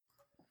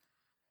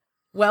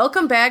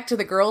Welcome back to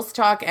the Girls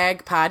Talk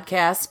Ag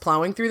podcast,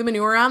 plowing through the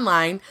manure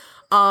online.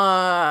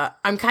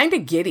 I'm kind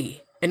of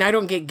giddy, and I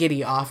don't get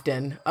giddy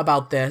often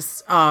about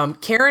this.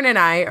 Karen and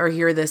I are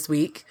here this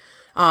week.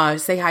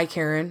 Say hi,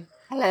 Karen.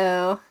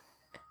 Hello.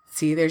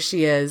 See, there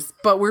she is.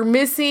 But we're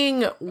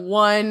missing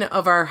one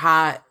of our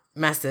hot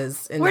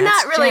messes. And we're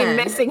not really Jen.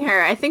 missing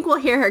her. I think we'll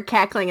hear her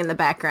cackling in the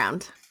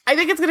background. I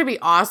think it's going to be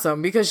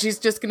awesome because she's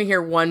just going to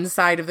hear one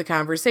side of the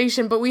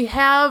conversation, but we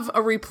have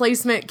a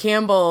replacement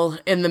Campbell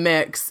in the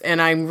mix,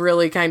 and I'm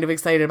really kind of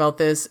excited about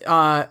this.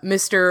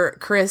 Mr.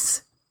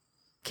 Chris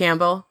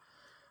Campbell.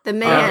 The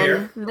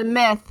man, the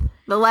myth,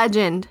 the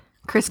legend,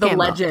 Chris Campbell.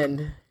 The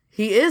legend.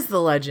 He is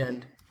the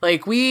legend.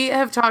 Like, we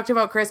have talked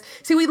about Chris.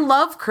 See, we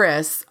love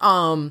Chris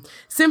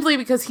simply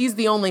because he's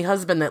the only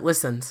husband that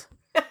listens.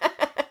 To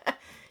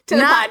the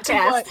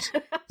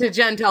podcast. To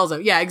Jen tells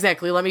him. Yeah,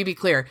 exactly. Let me be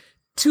clear.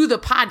 To the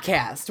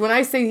podcast. When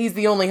I say he's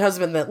the only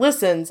husband that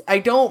listens, I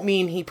don't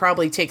mean he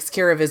probably takes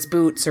care of his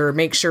boots or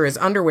makes sure his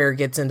underwear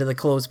gets into the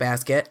clothes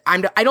basket.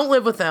 I don't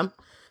live with him.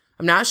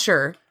 I'm not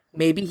sure.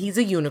 Maybe he's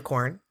a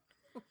unicorn.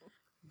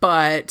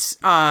 But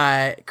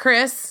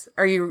Chris,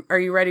 are you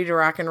ready to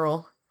rock and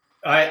roll?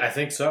 I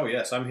think so.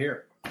 Yes, I'm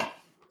here.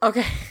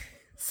 Okay.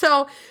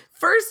 So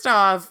first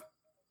off,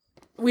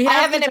 I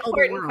have an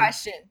important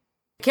question.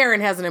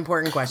 Karen has an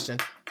important question.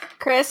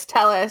 Chris,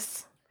 tell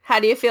us, how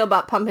do you feel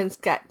about pumpkin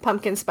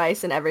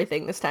spice and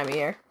everything this time of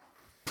year?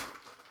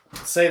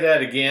 Say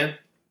that again.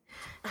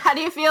 How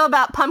do you feel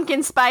about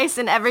pumpkin spice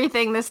and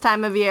everything this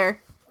time of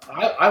year?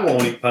 I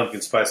won't eat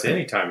pumpkin spice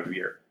any time of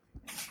year.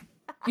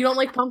 You don't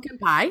like pumpkin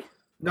pie?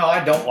 No,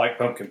 I don't like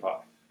pumpkin pie.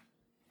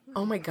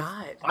 Oh my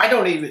God. I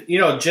don't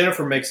even,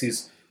 Jennifer makes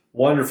these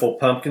wonderful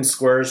pumpkin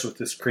squares with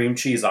this cream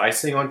cheese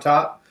icing on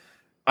top.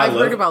 I've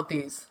heard about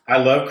these. I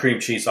love cream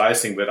cheese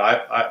icing, but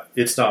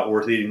it's not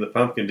worth eating the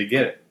pumpkin to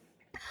get it.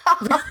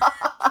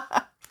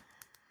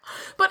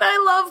 But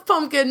I love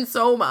pumpkin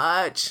so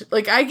much.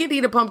 Like, I could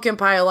eat a pumpkin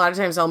pie. A lot of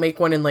times I'll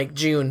make one in like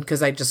June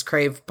because I just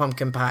crave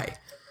pumpkin pie.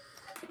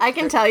 I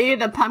can tell you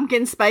the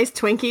pumpkin spice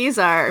Twinkies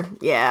are,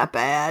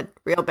 bad.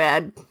 Real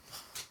bad.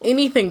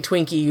 Anything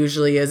Twinkie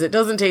usually is. It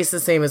doesn't taste the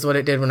same as what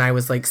it did when I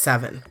was like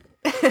 7.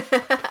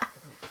 The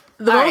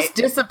most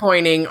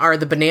disappointing are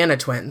the banana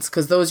twins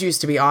because those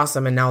used to be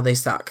awesome and now they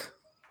suck.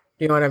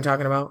 Do you know what I'm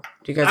talking about?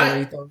 Do you guys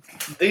ever eat those?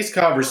 These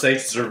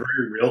conversations are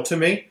very real to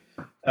me.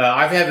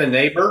 I have a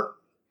neighbor.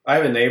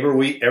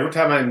 Every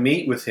time I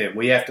meet with him,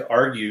 we have to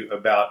argue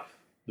about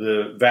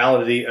the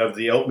validity of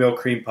the oatmeal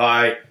cream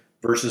pie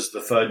versus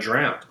the fudge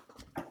round.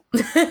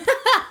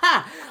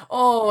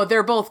 Oh,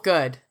 they're both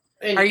good.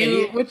 Have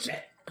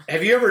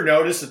you ever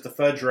noticed that the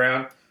fudge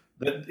round,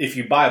 that if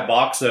you buy a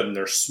box of them,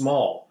 they're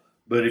small,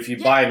 but if you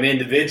buy them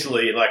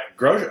individually, like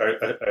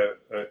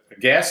a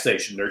gas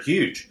station, they're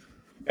huge,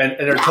 and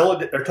they're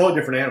totally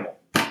different animal.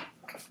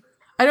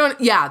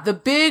 The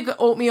big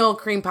oatmeal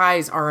cream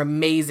pies are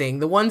amazing.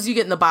 The ones you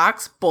get in the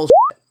box, bullshit.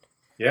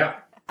 Yeah.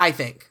 I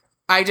think.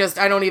 I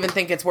don't even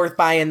think it's worth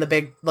buying the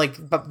big,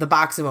 the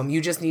box of them.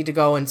 You just need to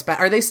go and spend.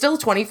 Are they still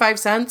 25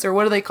 cents or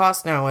what do they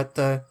cost now at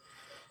the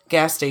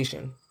gas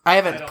station? I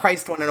haven't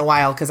priced one in a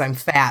while because I'm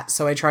fat,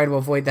 so I try to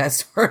avoid that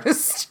sort of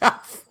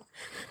stuff.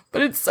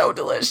 But it's so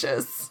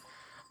delicious.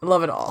 I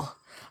love it all.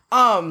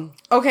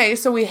 Okay,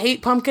 so we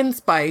hate pumpkin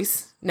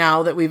spice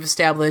now that we've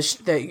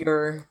established that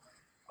you're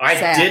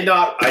sad.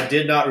 I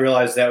did not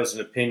realize that was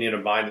an opinion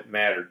of mine that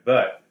mattered,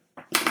 but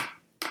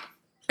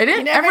it is.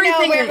 You never know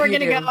where we're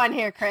going to go on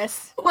here,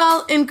 Chris.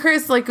 Well, and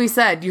Chris, like we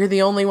said, you're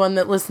the only one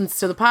that listens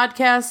to the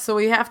podcast, so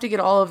we have to get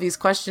all of these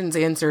questions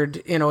answered.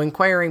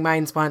 Inquiring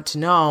minds want to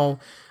know.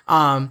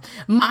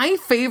 My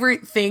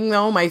favorite thing,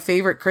 though, my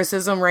favorite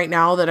criticism right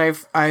now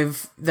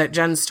that that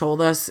Jen's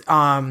told us,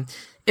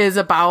 is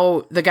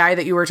about the guy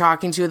that you were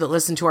talking to that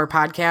listened to our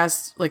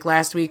podcast like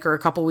last week or a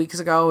couple weeks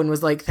ago and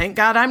was like, thank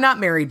God I'm not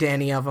married to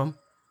any of them.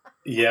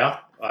 Yeah,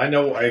 I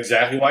know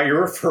exactly what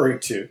you're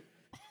referring to.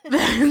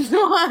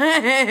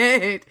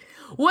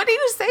 What do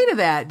you say to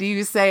that? Do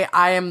you say,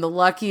 I am the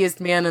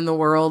luckiest man in the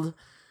world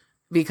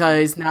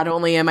because not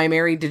only am I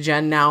married to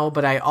Jen now,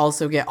 but I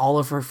also get all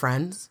of her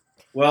friends?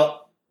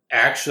 Well,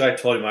 actually, I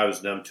told him I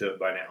was numb to it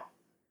by now.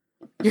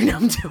 You're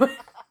numb to it?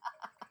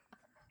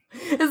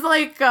 It's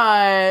like,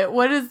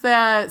 what is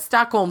that?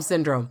 Stockholm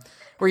Syndrome,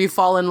 where you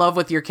fall in love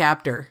with your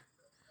captor.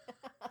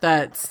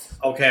 That's...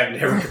 Okay, I've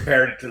never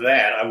compared it to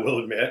that, I will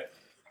admit.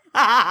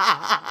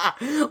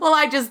 Well,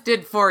 I just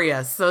did for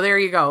you, so there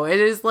you go. It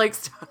is like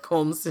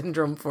Stockholm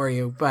Syndrome for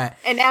you, but...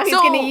 And now he's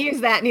going to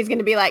use that, and he's going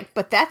to be like,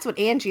 but that's what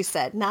Angie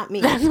said, not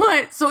me. That's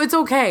what... So it's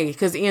okay,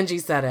 because Angie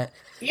said it.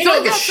 You know,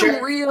 I got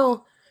some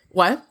real...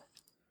 What?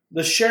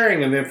 The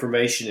sharing of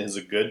information is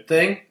a good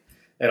thing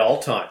at all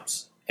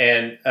times.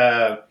 And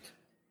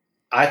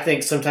I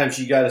think sometimes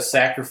you got to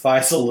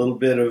sacrifice a little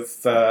bit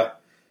of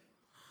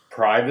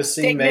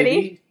privacy,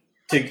 dignity?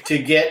 maybe, to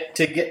get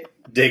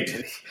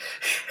dignity.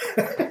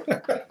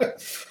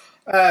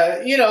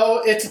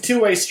 It's a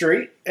two-way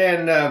street,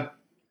 and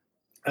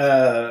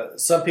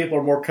some people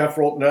are more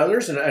comfortable than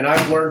others, and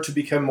I've learned to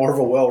become more of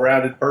a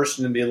well-rounded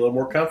person and be a little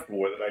more comfortable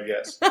with it, I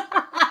guess.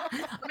 I'm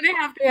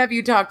going to have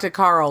you talk to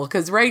Carl,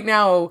 because right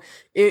now,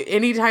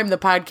 anytime the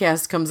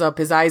podcast comes up,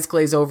 his eyes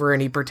glaze over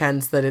and he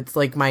pretends that it's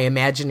like my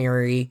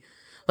imaginary,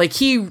 like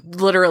he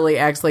literally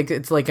acts like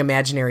it's like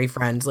imaginary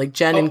friends. Like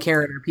Jen and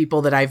Karen are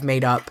people that I've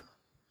made up.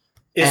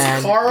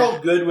 Is Carl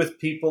good with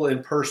people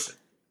in person?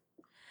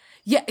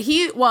 Yeah,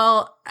 he's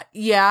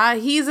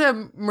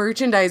a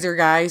merchandiser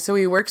guy, so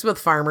he works with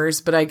farmers,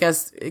 but I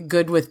guess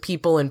good with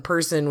people in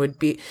person would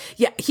be,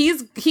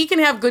 he can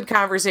have good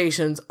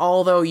conversations,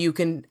 although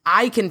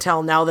I can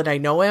tell now that I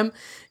know him,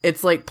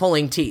 it's like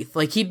pulling teeth.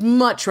 Like he'd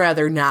much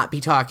rather not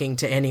be talking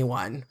to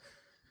anyone.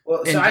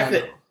 Well, so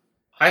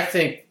I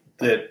think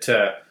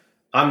that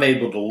I'm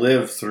able to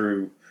live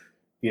through,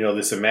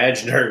 this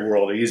imaginary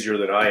world easier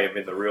than I am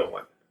in the real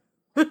one.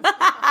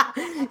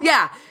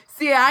 Yeah.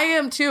 See, I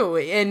am too,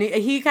 and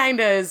he kind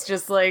of is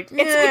just like...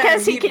 It's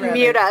because he can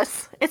mute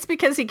us. It's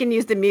because he can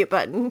use the mute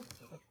button.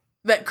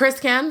 That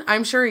Chris can?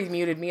 I'm sure he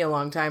muted me a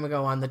long time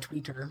ago on the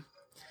Twitter.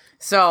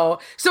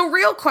 So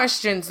real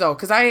questions, though,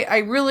 because I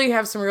really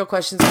have some real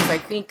questions, because I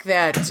think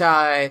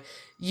that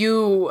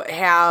you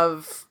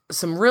have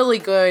some really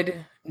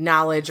good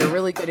knowledge, or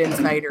really good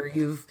insight, or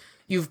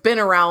you've been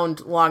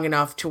around long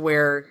enough to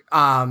where...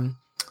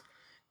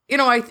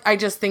 I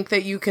just think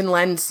that you can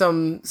lend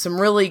some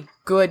really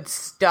good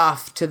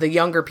stuff to the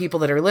younger people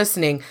that are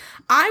listening.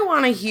 I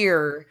want to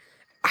hear,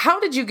 how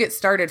did you get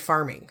started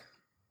farming?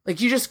 Like,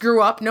 you just grew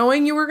up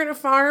knowing you were going to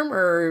farm,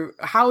 or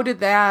how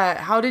did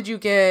you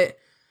get,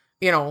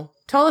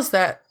 tell us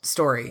that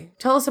story.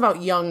 Tell us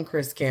about young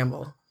Chris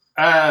Campbell.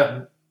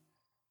 Well,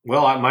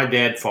 my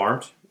dad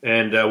farmed,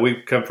 and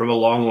we've come from a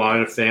long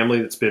line of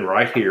family that's been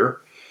right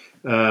here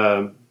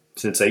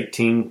since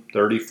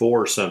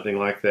 1834 or something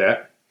like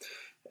that.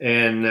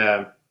 And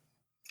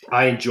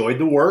I enjoyed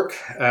the work.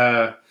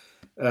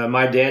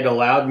 My dad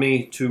allowed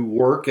me to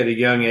work at a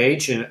young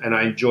age, and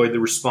I enjoyed the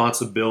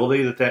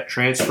responsibility that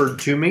transferred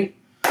to me.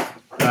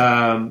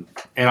 And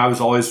I was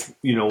always,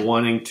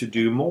 wanting to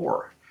do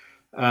more.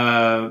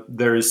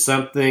 There is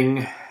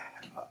something,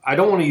 I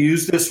don't want to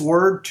use this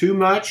word too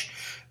much,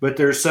 but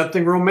there's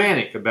something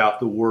romantic about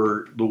the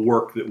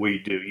work that we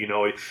do,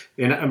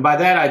 and by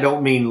that I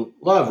don't mean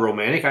love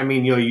romantic. I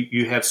mean,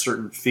 you have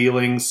certain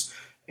feelings.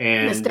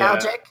 And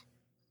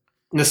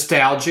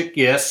nostalgic,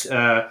 yes.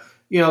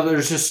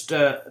 There's just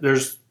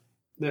there's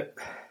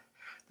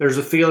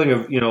a feeling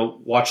of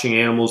watching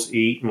animals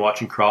eat and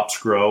watching crops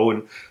grow,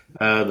 and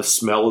the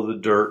smell of the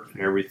dirt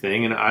and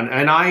everything. And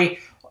I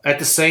at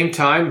the same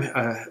time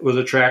was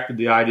attracted to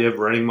the idea of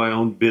running my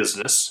own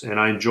business,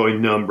 and I enjoy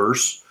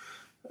numbers,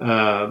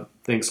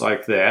 things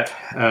like that.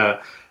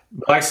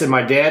 Like I said,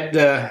 my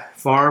dad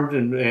farmed,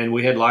 and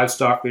we had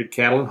livestock. We had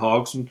cattle and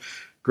hogs and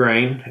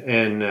grain,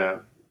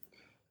 and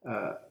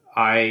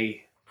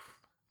I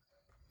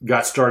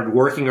got started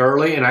working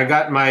early, and I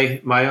got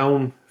my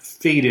own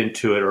feet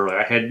into it early.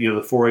 I had the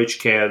 4-H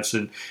calves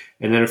and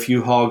then a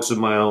few hogs of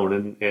my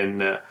own,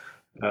 and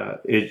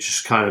it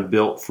just kind of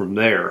built from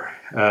there.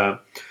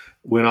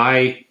 When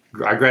I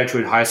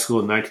graduated high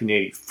school in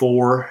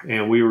 1984,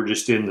 and we were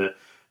just in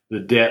the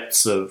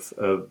depths of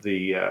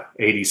the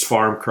 80s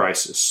farm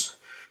crisis,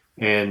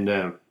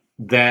 and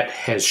that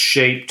has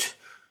shaped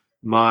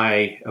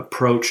my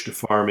approach to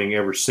farming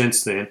ever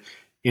since then,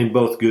 in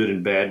both good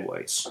and bad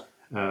ways.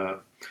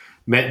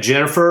 Met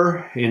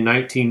Jennifer in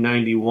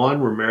 1991.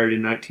 We're married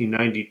in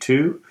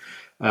 1992.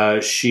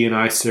 She and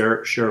I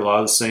share a lot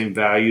of the same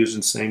values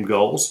and same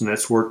goals, and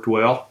that's worked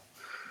well.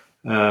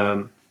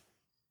 It's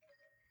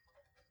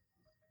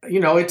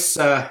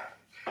kind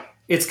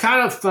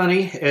of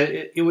funny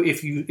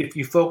if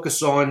you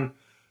focus on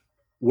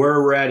where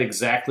we're at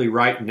exactly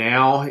right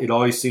now. It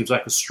always seems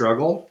like a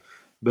struggle,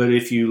 but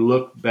if you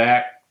look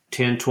back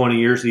 10, 20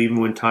 years,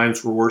 even when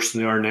times were worse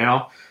than they are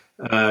now,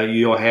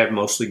 you'll have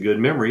mostly good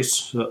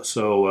memories.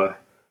 So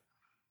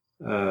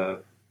I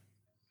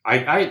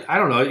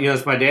don't know.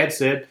 As my dad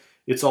said,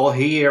 it's all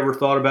he ever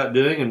thought about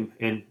doing.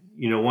 And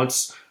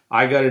once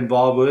I got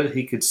involved with it,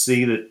 he could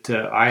see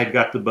that I had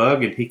got the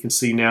bug, and he can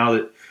see now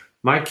that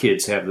my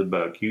kids have the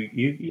bug.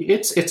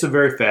 It's a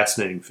very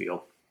fascinating field.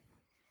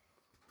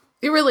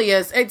 It really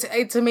is.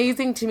 It's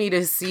amazing to me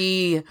to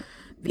see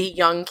the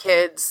young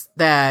kids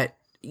that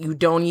you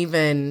don't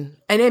even,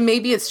 and then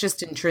maybe it's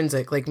just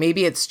intrinsic, like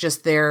maybe it's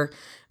just their,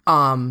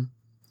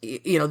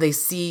 they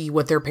see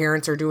what their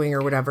parents are doing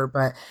or whatever,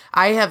 but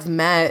I have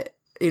met,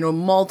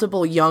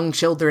 multiple young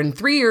children,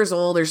 3 years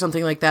old or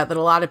something like that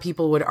a lot of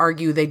people would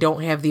argue they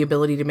don't have the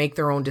ability to make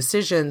their own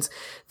decisions,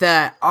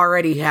 that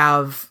already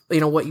have,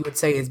 what you would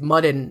say is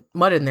mud in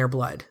their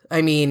blood.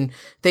 I mean,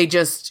 they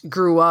just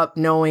grow up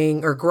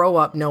knowing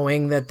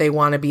that they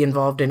want to be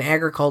involved in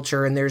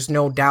agriculture, and there's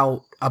no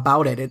doubt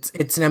about it.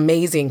 It's an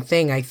amazing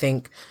thing, I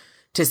think,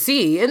 to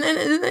see. And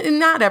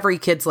not every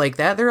kid's like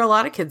that. There are a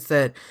lot of kids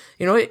that,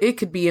 it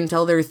could be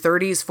until their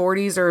 30s,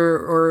 40s,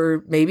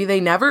 or maybe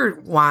they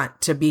never want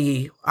to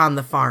be on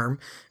the farm,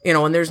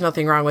 and there's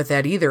nothing wrong with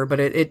that either. But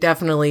it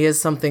definitely is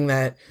something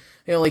that,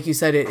 like you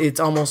said, it's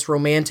almost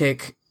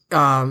romantic,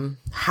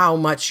 how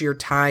much you're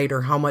tied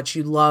or how much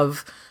you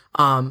love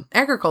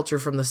agriculture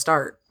from the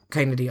start.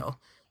 kind of deal.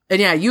 And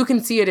yeah, you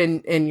can see it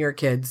in your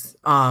kids,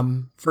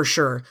 for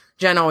sure.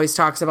 Jen always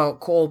talks about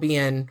Cole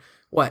being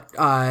what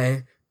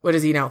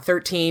is he now?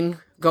 13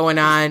 going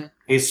on.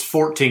 He's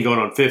 14 going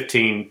on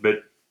 15,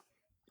 but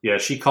yeah,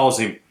 she calls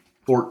him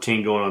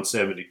 14 going on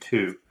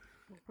 72.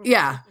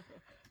 Yeah.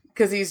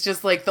 Because he's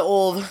just like the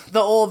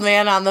old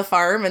man on the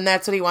farm, and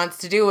that's what he wants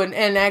to do. And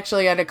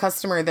actually, I had a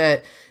customer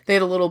that they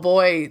had a little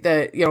boy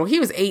that, you know, he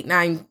was 8,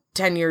 9,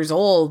 10 years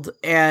old,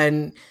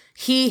 and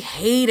he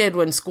hated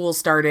when school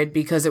started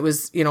because it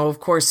was, you know, of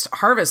course,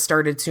 harvest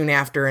started soon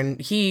after, and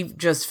he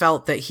just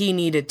felt that he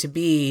needed to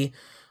be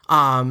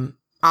on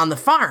the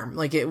farm.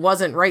 Like, it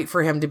wasn't right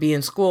for him to be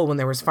in school when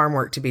there was farm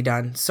work to be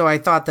done. So I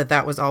thought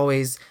that was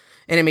always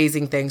an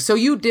amazing thing. So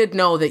you did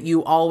know that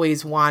you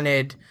always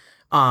wanted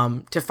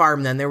to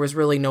farm then. There was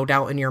really no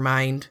doubt in your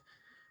mind.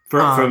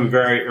 From a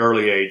very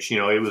early age, you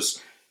know, it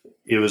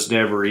was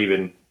never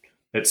even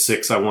at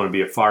 6, I want to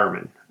be a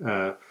fireman.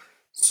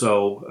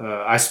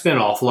 So I spent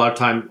an awful lot of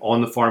time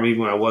on the farm,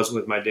 even when I wasn't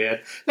with my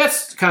dad.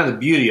 That's kind of the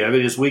beauty of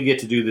it, is we get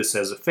to do this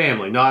as a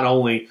family. Not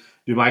only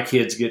do my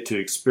kids get to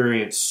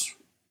experience,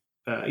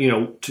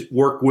 to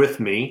work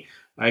with me,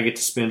 I get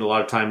to spend a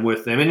lot of time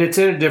with them. And it's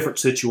in a different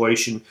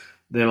situation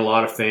than a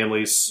lot of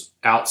families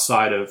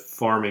outside of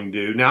farming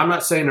do. Now, I'm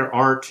not saying there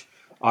aren't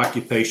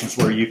occupations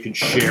where you can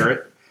share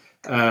it.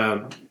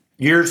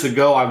 Years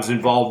ago, I was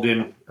involved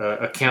in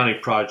a county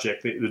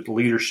project with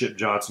Leadership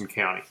Johnson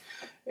County.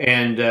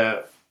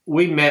 And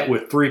we met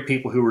with 3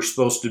 people who were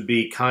supposed to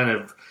be kind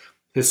of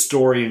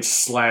historians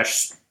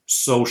 /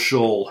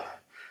 social,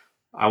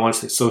 I want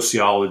to say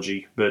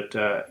sociology, but,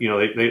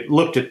 they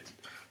looked at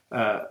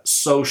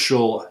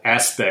social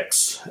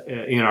aspects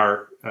in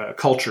our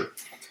culture.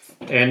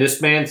 And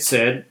this man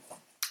said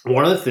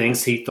one of the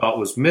things he thought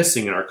was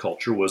missing in our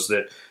culture was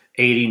that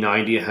 80,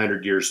 90,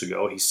 100 years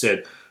ago, he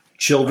said,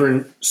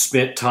 children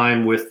spent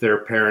time with their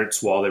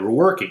parents while they were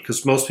working,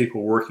 because most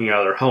people were working out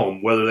of their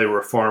home, whether they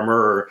were a farmer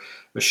or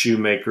a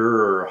shoemaker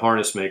or a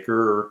harness maker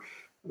or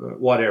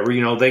whatever.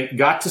 You know, they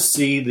got to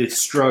see the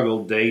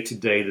struggle day to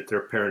day that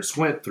their parents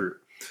went through.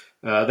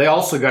 They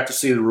also got to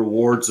see the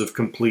rewards of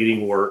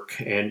completing work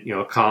and,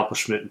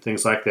 accomplishment and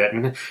things like that.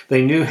 And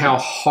they knew how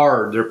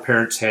hard their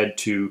parents had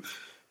to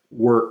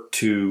work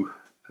to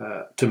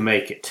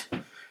make it.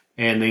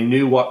 And they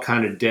knew what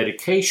kind of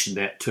dedication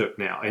that took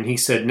now. And he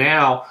said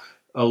now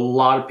a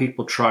lot of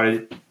people try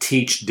to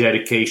teach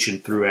dedication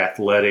through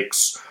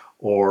athletics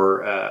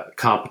or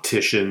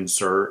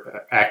competitions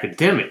or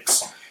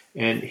academics.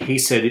 And he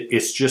said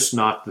it's just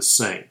not the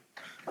same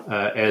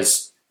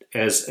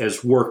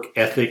as work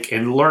ethic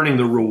and learning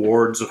the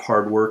rewards of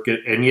hard work,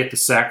 and yet the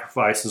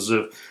sacrifices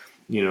of,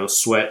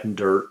 sweat and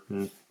dirt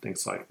and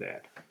things like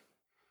that.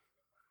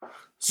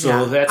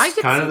 So that's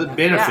kind of the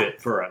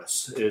benefit for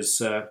us is,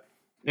 and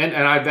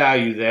I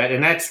value that,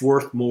 and that's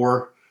worth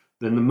more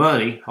than the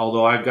money,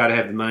 although I've got to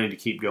have the money to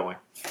keep going.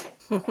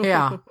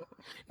 Yeah.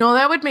 No,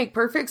 that would make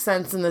perfect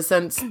sense in the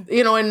sense,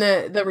 in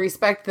the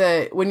respect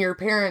that when your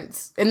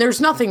parents, and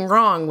there's nothing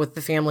wrong with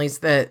the families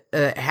that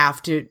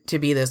have to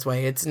be this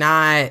way. It's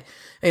not,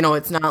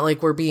 it's not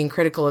like we're being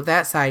critical of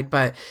that side,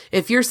 but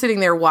if you're sitting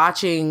there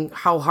watching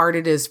how hard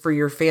it is for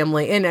your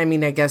family, and I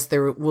mean, I guess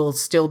there will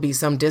still be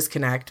some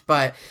disconnect,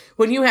 but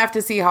when you have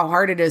to see how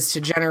hard it is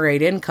to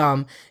generate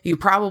income, you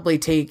probably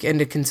take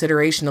into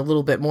consideration a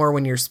little bit more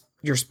when you're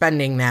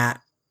spending that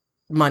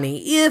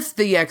money, if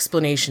the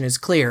explanation is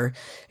clear.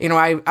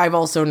 I've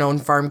also known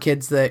farm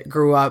kids that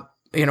grew up,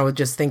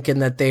 just thinking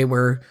that they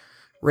were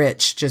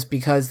rich just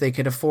because they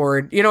could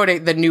afford,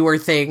 the newer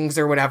things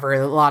or whatever.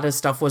 A lot of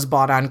stuff was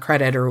bought on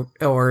credit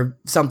or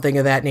something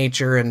of that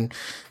nature. And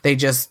they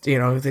just,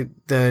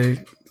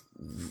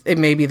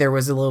 maybe there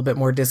was a little bit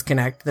more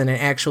disconnect than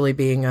it actually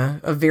being a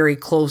very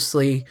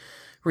closely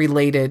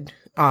related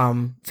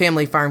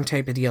family farm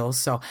type of deal.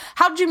 So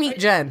how'd you meet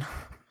Jen?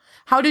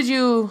 How'd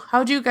you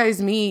guys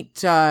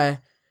meet? You got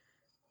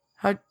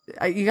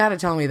to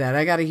tell me that.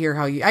 I got to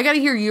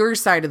hear your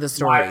side of the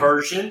story.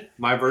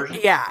 My version.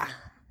 Yeah.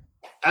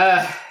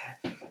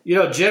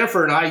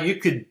 Jennifer and I, you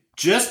could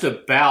just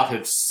about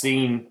have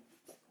seen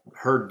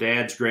her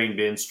dad's grain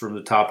bins from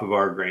the top of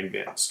our grain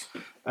bins.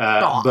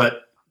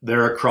 But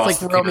they're across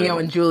it's like Romeo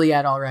and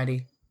Juliet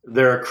already.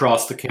 They're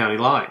across the county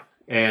line,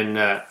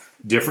 and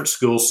different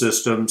school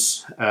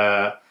systems.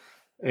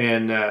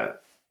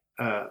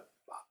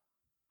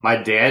 My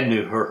dad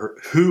knew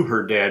who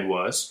her dad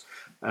was,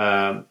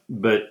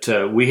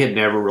 but we had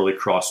never really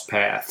crossed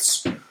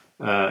paths.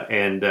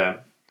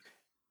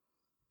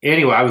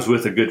 Anyway, I was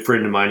with a good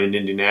friend of mine in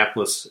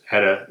Indianapolis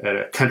at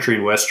a country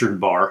and western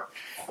bar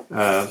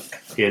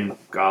in,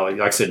 like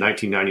I said,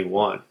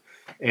 1991.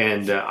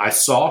 And I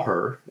saw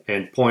her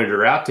and pointed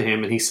her out to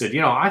him, and he said,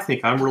 I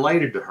think I'm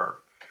related to her.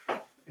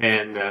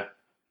 And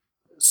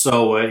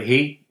so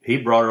he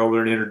brought her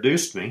over and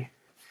introduced me.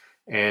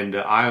 And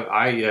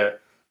I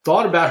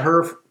thought about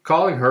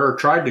calling her, or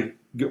tried to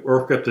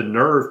work up the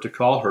nerve to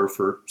call her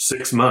for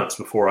 6 months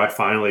before I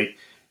finally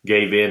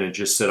gave in and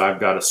just said, I've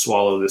got to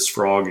swallow this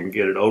frog and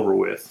get it over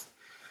with.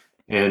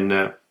 And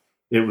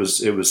it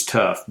was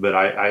tough, but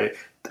I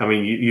I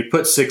mean, you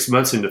put 6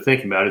 months into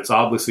thinking about it, it's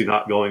obviously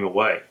not going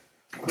away.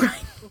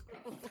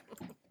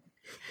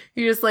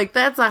 You're just like,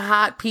 that's a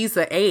hot piece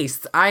of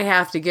ace. I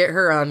have to get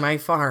her on my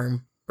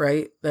farm,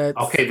 right?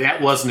 Okay,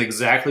 that wasn't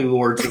exactly the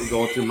words that were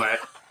going through my...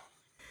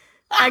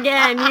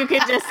 Again, you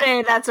could just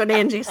say that's what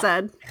Angie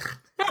said.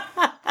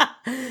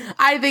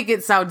 I think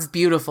it sounds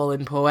beautiful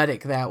and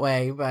poetic that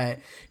way, but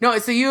no.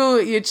 So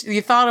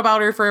you thought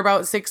about her for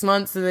about 6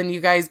 months, and then you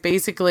guys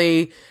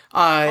basically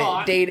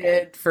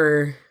dated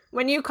for.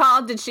 When you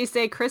called, did she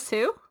say Chris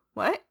who?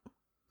 What?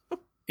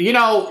 You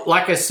know,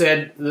 like I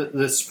said,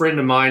 this friend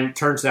of mine,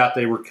 turns out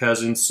they were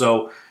cousins.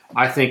 So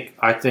I think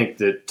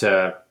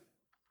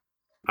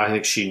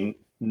she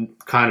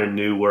kind of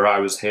knew where I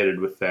was headed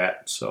with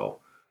that. So,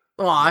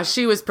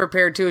 she was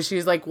prepared too. She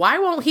was like, "Why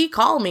won't he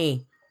call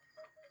me?"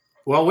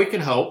 Well, we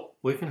can hope.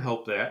 We can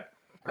hope that.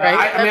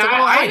 Right.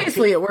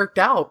 Obviously, it worked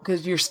out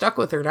because you're stuck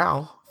with her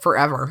now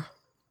forever.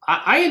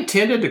 I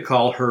intended to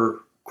call her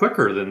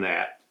quicker than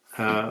that.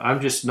 I'm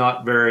just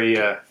not very.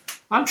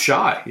 I'm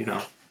shy, you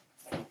know.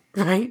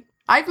 Right.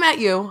 I've met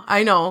you.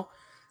 I know.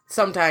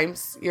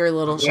 Sometimes you're a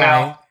little shy.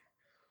 Well,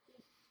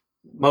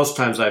 most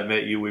times I've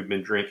met you, we've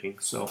been drinking,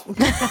 so.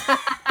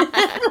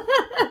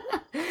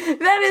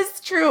 That is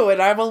true,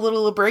 and I'm a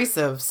little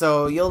abrasive,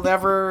 so you'll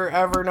never,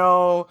 ever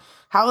know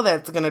how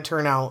that's going to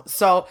turn out.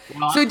 So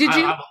did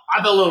you...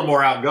 I'm a little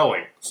more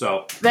outgoing,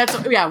 so.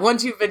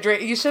 Once you've been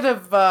drinking, you should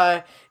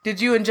have, did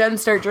you and Jen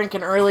start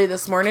drinking early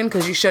this morning?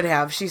 Because you should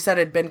have. She said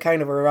it'd been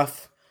kind of a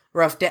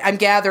rough day. I'm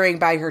gathering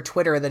by her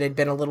Twitter that it'd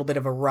been a little bit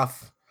of a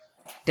rough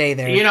day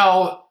there. You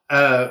know,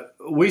 it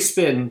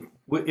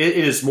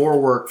is more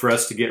work for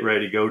us to get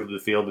ready to go to the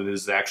field than it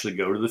is to actually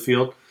go to the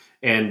field.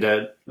 And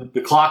the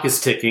clock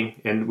is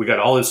ticking, and we got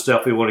all this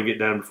stuff we want to get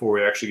done before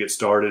we actually get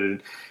started.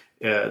 And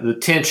the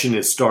tension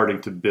is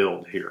starting to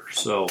build here.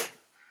 So,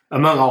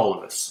 among all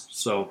of us.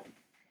 So,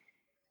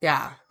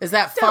 yeah, is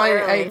that Still fire?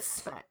 early.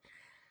 It's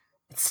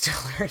still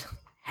early.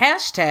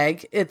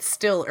 Hashtag it's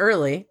still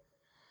early.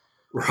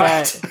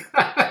 right.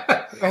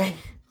 Right.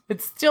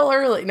 It's still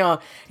early.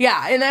 No.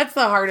 Yeah. And that's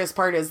the hardest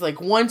part is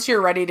like once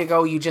you're ready to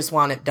go, you just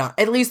want it done.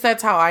 At least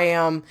that's how I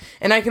am.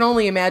 And I can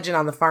only imagine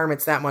on the farm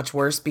it's that much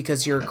worse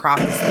because your crop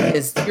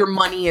is your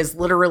money is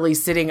literally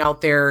sitting out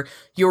there.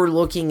 You're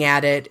looking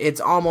at it. It's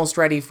almost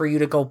ready for you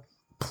to go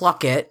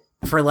pluck it,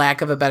 for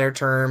lack of a better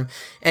term.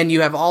 And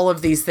you have all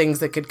of these things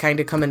that could kind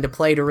of come into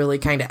play to really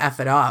kind of F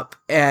it up.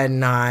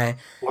 And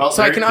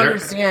so I can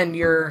understand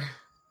your...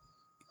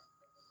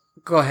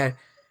 Go ahead.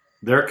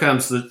 There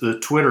comes the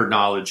Twitter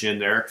knowledge in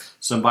there.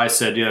 Somebody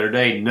said the other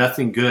day,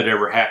 nothing good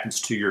ever happens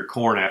to your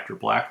corn after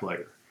black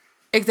layer.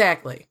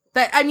 Exactly.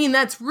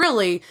 That's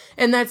really,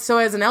 and that's so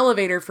as an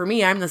elevator for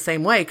me, I'm the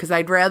same way because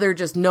I'd rather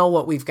just know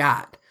what we've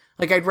got.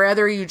 Like, I'd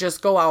rather you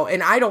just go out,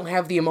 and I don't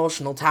have the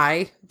emotional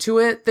tie to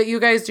it that you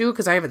guys do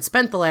because I haven't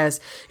spent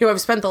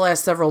I've spent the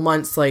last several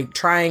months, like,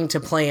 trying to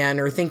plan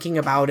or thinking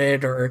about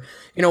it or,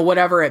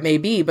 whatever it may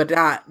be, but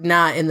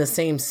not in the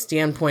same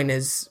standpoint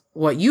as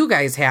what you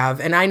guys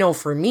have. And I know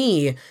for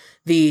me,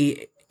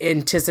 the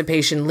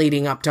anticipation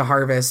leading up to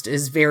harvest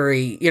is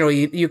very,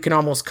 you can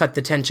almost cut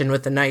the tension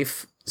with a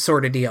knife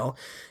sort of deal,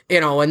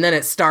 and then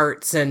it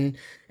starts and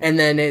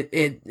then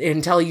it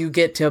until you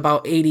get to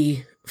about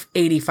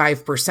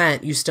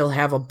 85%, you still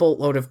have a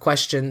boatload of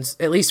questions,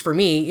 at least for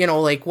me,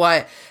 like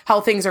how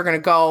things are going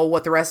to go,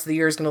 what the rest of the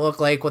year is going to look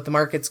like, what the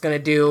market's going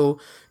to do,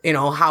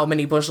 how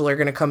many bushel are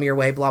going to come your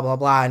way, blah, blah,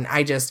 blah. And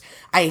I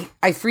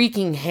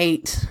freaking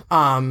hate,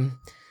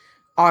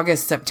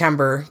 August,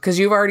 September, because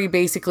you've already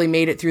basically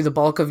made it through the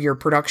bulk of your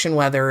production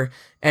weather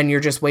and you're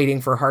just waiting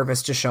for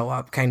harvest to show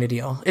up kind of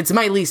deal. It's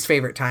my least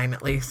favorite time,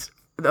 at least,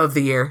 of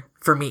the year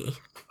for me.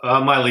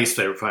 My least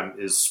favorite time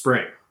is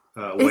spring.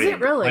 Is it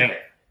really?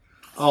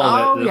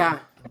 Yeah.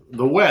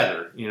 The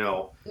weather,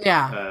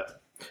 Yeah.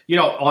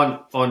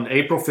 On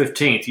April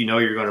 15th,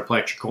 you're going to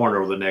plant your corn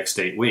over the next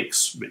 8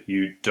 weeks, but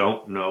you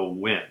don't know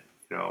when.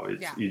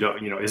 You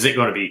don't, is it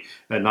going to be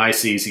a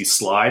nice, easy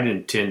slide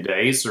in 10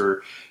 days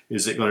or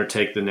is it going to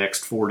take the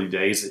next 40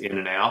 days in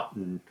and out?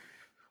 And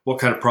what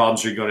kind of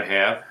problems are you going to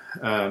have?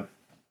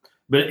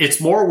 But it's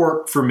more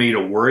work for me to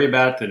worry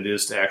about it than it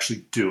is to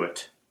actually do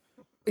it.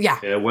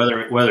 Yeah.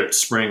 Whether it's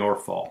spring or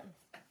fall.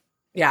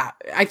 Yeah.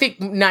 I think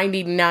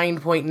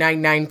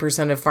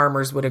 99.99% of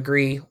farmers would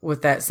agree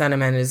with that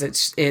sentiment is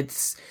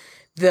it's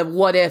the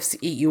what ifs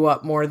eat you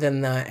up more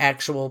than the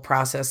actual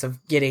process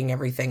of getting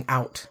everything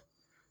out.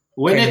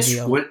 When it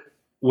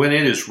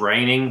is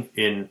raining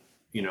on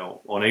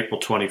April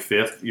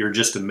 25th, you're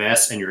just a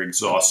mess and you're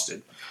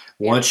exhausted.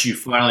 Once you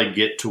finally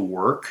get to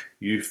work,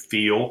 you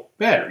feel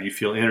better. You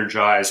feel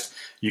energized.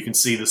 You can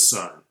see the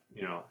sun,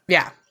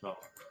 Yeah. So,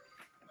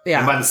 yeah.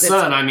 And by the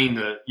sun, I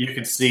mean you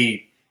can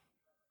see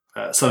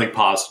something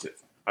positive.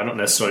 I don't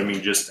necessarily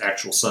mean just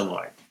actual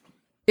sunlight.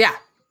 Yeah.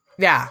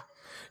 Yeah.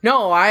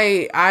 No,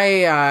 I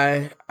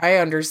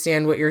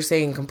understand what you're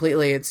saying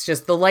completely. It's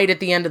just the light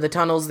at the end of the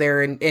tunnel's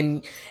there,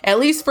 and at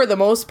least for the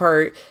most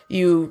part,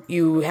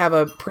 you have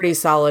a pretty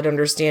solid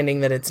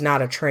understanding that it's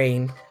not a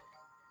train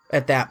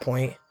at that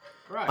point.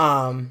 Right.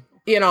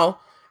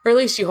 Or at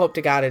least you hope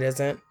to God it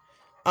isn't.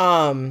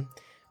 I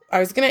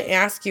was going to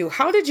ask you,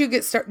 how did you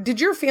get started?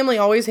 Did your family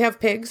always have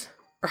pigs?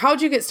 Or how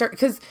did you get started?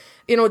 Because,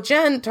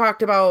 Jen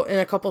talked about in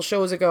a couple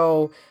shows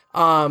ago,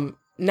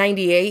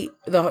 98,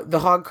 the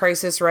hog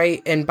crisis,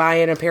 right? And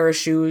buying a pair of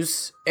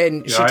shoes.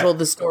 And she told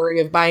the story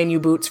of buying you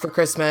boots for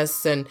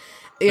Christmas. And,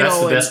 that's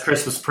the best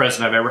Christmas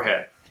present I've ever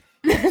had.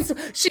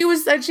 She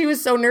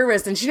was so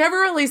nervous, and she never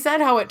really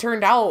said how it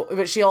turned out,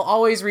 but she'll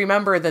always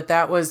remember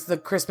that was the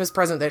Christmas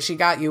present that she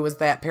got you, was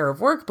that pair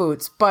of work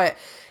boots. But,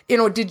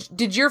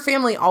 did your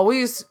family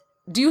always,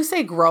 do you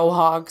say grow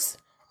hogs,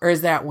 or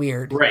is that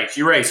weird?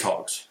 You raise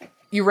hogs.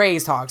 You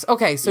raised hogs.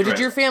 Okay, so did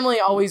your family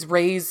always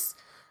raise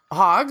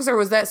hogs, or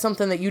was that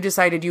something that you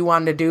decided you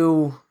wanted to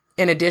do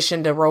in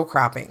addition to row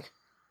cropping?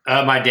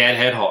 My dad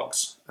had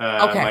hogs.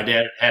 My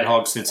dad had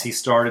hogs since he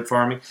started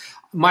farming.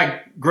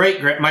 My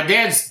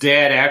dad's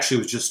dad actually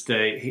was just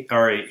he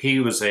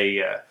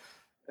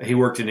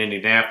worked in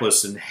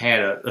Indianapolis and had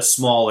a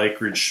small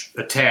acreage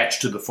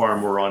attached to the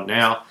farm we're on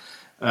now,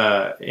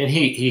 and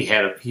he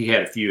had a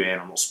few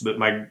animals. But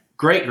my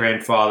great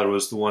grandfather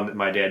was the one that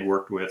my dad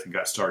worked with and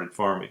got started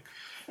farming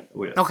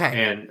with.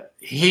 Okay, and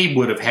he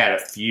would have had a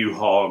few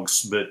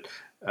hogs, but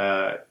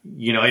it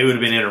would have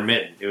been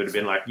intermittent. It would have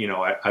been like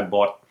I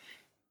bought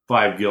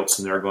 5 gilts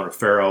and they're going to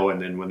Faro,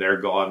 and then when they're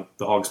gone,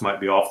 the hogs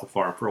might be off the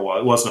farm for a while.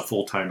 It wasn't a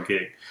full-time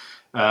gig.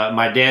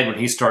 My dad, when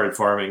he started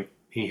farming,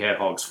 he had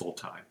hogs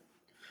full-time.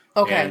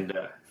 Okay. And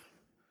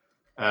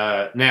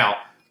now,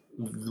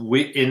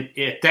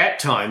 at that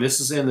time, this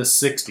is in the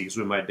 60s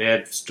when my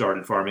dad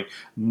started farming,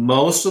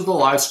 most of the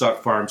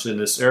livestock farms in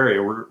this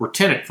area were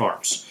tenant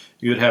farms.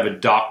 You would have a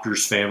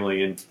doctor's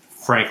family in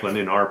Franklin,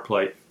 in our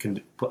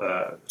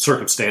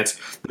circumstance,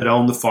 that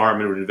owned the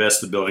farm and would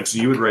invest in the building. So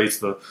you would raise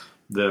the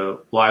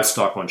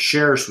livestock on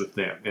shares with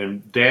them,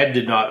 and Dad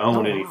did not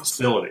own any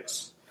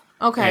facilities.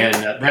 Okay, and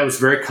that was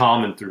very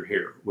common through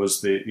here.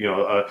 Was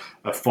a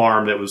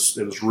farm that was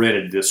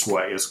rented this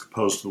way as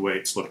opposed to the way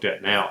it's looked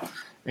at now.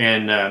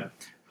 And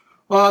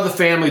the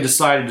family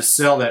decided to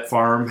sell that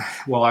farm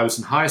while I was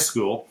in high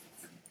school,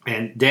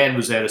 and Dad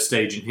was at a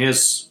stage in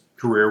his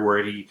career where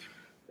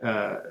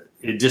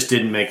it just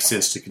didn't make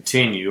sense to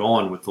continue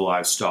on with the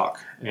livestock,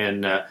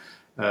 and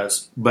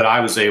but I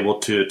was able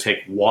to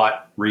take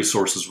what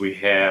resources we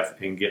have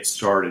and get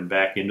started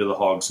back into the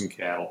hogs and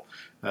cattle.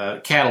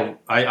 Cattle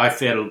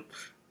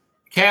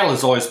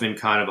has always been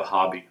kind of a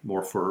hobby,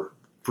 more for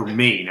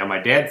me. Now, my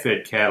dad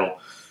fed cattle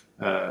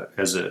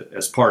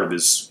as part of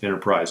his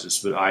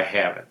enterprises, but I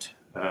haven't.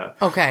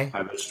 Okay.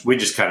 We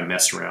just kind of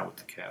mess around with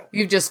the cattle.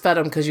 You've just fed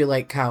them because you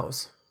like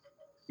cows.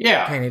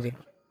 Yeah. Kind of deal.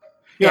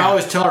 Yeah, I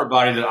always tell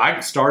everybody that I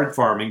started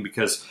farming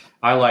because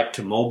I like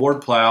to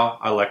moldboard plow,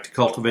 I like to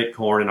cultivate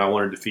corn, and I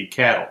wanted to feed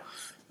cattle.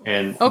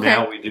 And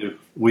now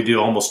we do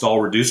almost all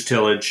reduced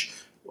tillage.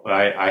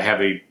 I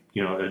have a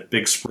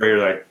big sprayer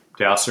that I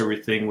douse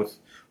everything with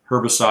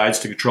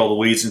herbicides to control the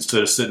weeds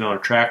instead of sitting on a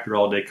tractor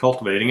all day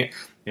cultivating it.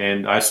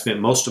 And I spent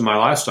most of my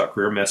livestock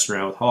career messing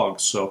around with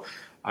hogs. So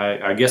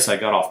I guess I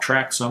got off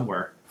track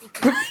somewhere.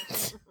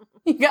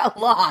 You got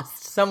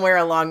lost somewhere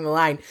along the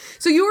line.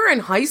 So you were in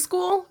high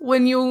school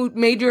when you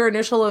made your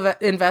initial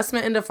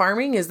investment into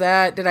farming? Did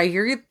I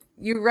hear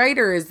you right,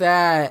 or is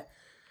that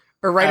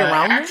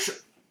around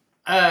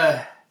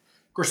there?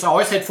 Of course, I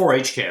always had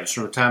 4-H calves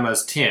from the time I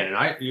was 10, and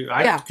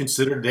I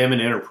considered them an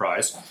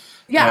enterprise.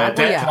 Yeah, at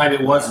that time,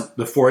 it wasn't,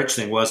 the 4-H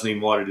thing wasn't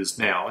even what it is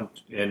now,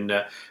 and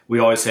we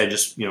always had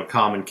just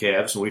common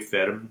calves, and we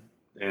fed them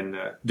and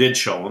did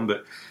show them.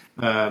 But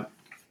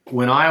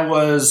when I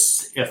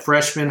was a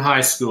freshman in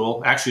high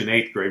school, actually in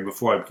 8th grade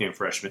before I became a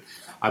freshman,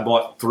 I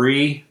bought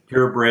 3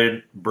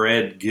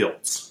 purebred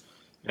gilts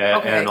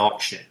at an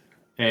auction,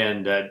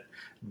 and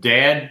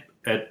Dad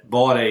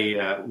bought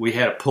we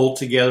had a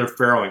pull-together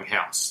farrowing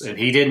house, and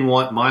he didn't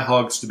want my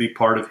hogs to be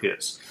part of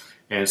his.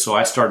 And so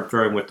I started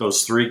farrowing with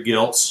those 3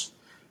 gilts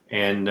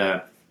and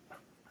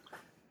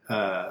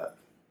fed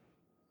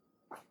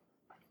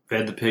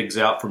the pigs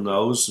out from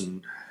those.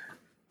 And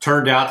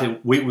turned out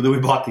that we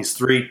bought these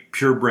 3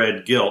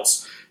 purebred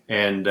gilts,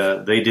 and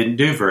they didn't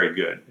do very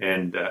good.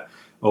 And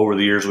over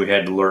the years, we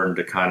had to learn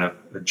to kind of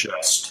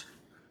adjust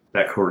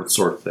that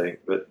sort of thing.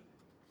 But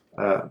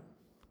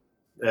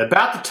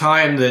about the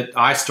time that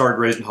I started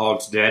raising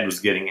hogs, Dad was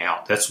getting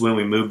out. That's when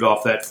we moved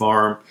off that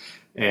farm,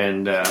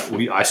 and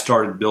I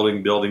started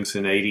building buildings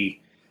in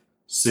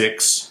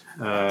 '86.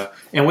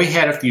 And we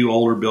had a few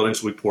older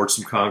buildings. We poured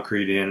some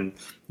concrete in,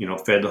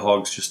 fed the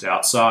hogs just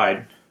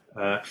outside.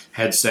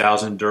 Had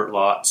sows in dirt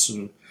lots,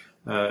 and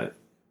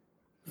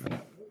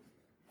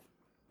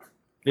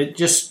it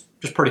just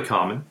pretty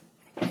common.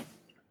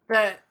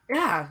 I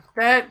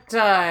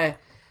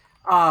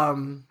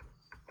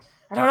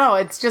don't know.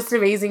 It's just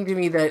amazing to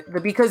me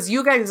that because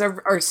you guys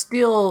are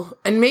still,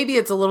 and maybe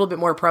it's a little bit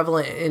more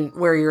prevalent in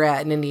where you're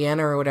at in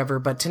Indiana or whatever,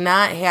 but to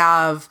not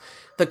have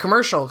the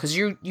commercial, because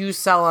you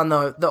sell on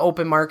the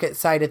open market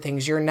side of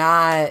things. You're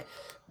not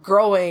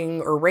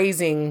growing or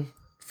raising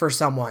for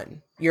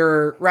someone.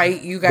 You're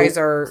right. You guys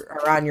are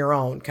on your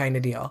own kind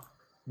of deal.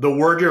 The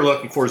word you're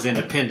looking for is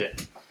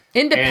independent.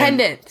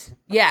 Independent.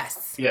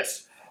 Yes.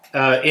 Yes.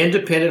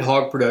 Independent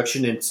hog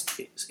production in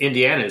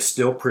Indiana is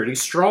still pretty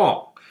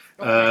strong.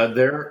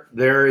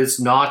 There is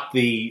not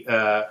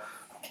the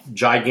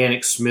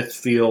gigantic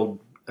Smithfield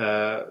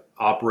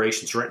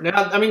operations right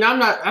now. I mean, I'm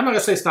not going to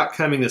say it's not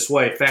coming this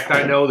way. In fact,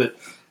 I know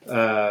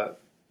that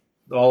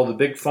all the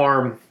big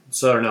farm in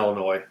Southern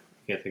Illinois,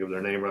 can't think of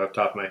their name right off the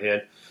top of my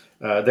head.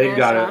 They've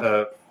got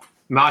a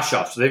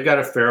Mashop. So they've got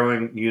a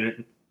farrowing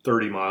unit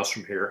 30 miles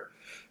from here.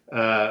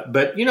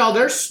 But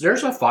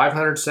there's a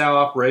 500 sow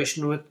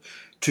operation with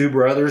two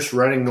brothers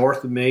running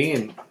north of me,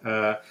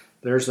 and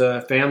there's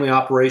a family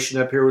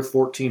operation up here with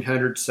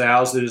 1,400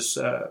 sows. That is,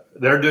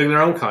 they're doing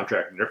their own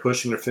contracting. They're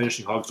pushing their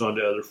finishing hogs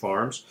onto other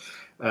farms.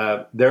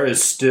 There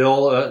is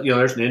still,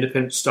 there's an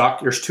independent stock.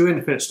 There's two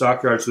independent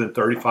stockyards within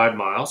 35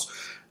 miles.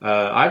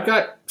 I've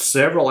got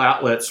several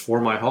outlets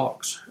for my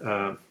hogs.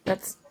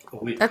 That's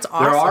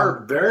awesome. There are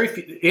very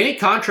few. Any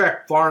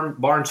contract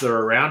barns that are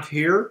around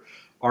here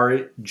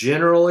are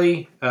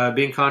generally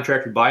being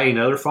contracted by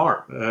another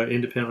farm,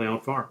 independently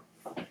owned farm.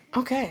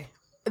 Okay.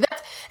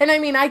 And I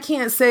mean, I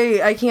can't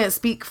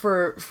speak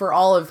for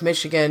all of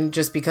Michigan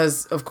just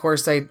because, of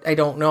course, I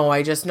don't know.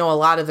 I just know a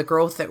lot of the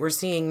growth that we're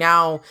seeing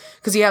now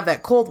because you have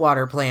that cold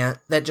water plant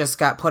that just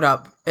got put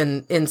up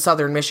in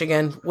southern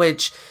Michigan,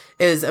 which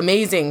is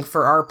amazing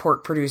for our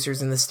pork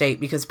producers in the state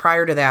because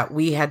prior to that,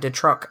 we had to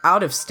truck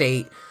out of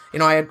state.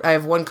 I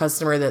have one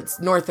customer that's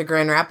north of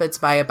Grand Rapids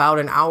by about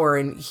an hour,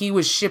 and he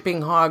was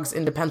shipping hogs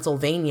into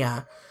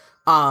Pennsylvania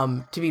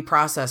to be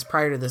processed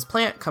prior to this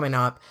plant coming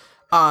up.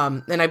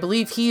 And I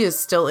believe he is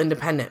still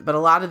independent, but a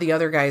lot of the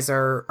other guys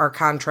are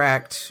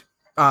contract,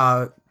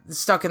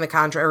 stuck in the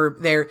contract,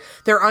 or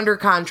they're under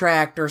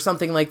contract or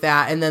something like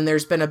that. And then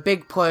there's been a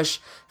big push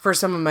for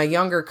some of my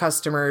younger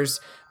customers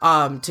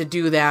to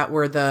do that,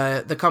 where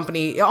the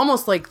company,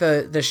 almost like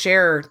the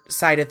share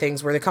side of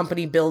things, where the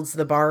company builds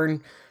the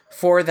barn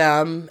for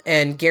them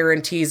and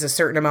guarantees a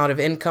certain amount of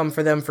income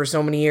for them for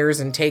so many years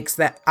and takes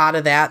that out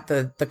of that,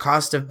 the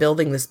cost of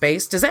building the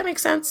space. Does that make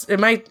sense?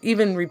 Am I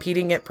even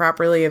repeating it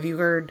properly? Have you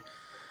heard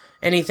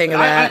anything of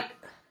that?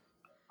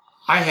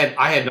 I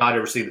had not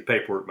ever seen the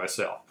paperwork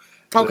myself.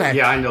 Okay.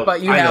 Yeah, I know.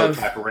 But you know have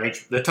the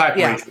type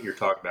of arrangement you're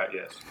talking about.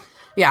 Yes.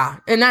 Yeah,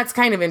 and that's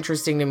kind of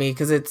interesting to me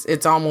because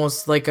it's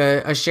almost like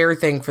a share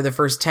thing for the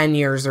first 10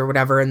 years or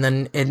whatever, and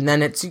then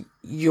it's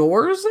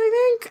yours.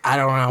 I think. I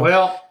don't know.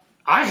 Well,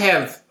 I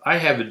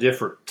have a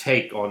different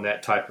take on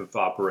that type of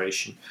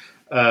operation.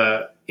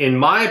 In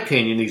my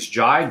opinion, these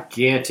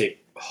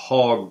gigantic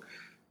hog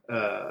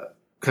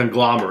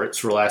conglomerates,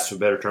 for lack of a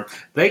better term,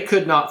 they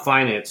could not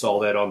finance all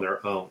that on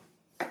their own.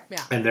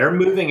 Yeah. And they're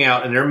moving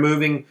out, and they're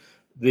moving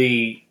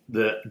the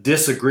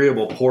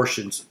disagreeable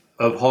portions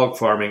of hog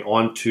farming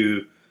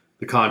onto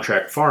the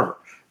contract farmer.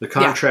 The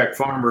contract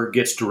farmer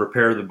gets to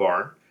repair the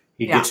barn.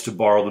 He gets to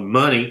borrow the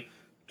money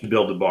to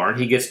build the barn.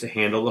 He gets to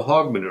handle the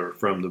hog manure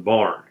from the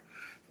barn.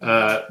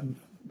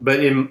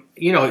 But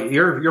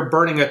you're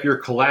burning up your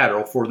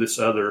collateral for this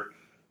other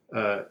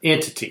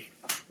entity.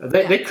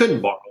 They couldn't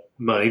borrow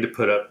money to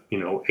put up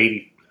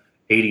 80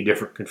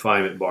 different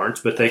confinement barns,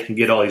 but they can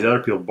get all these other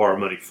people to borrow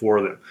money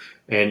for them.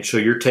 And so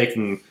you're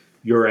taking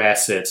your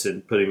assets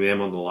and putting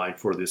them on the line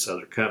for this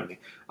other company.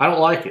 I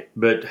don't like it,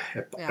 but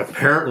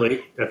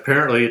apparently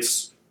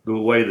it's the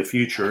way of the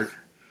future.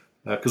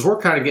 Because we're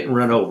kind of getting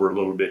run over a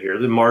little bit here.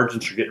 The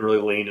margins are getting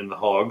really lean in the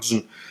hogs,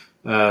 and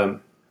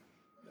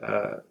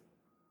but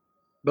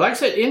like I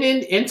said,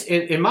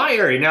 in my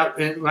area now,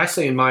 and when I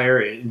say in my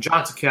area, in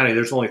Johnson County,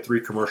 there's only 3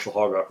 commercial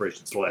hog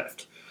operations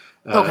left.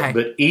 Okay.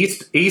 But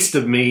east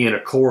of me, in a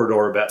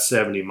corridor about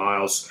 70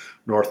 miles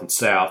north and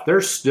south,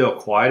 there's still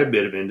quite a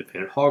bit of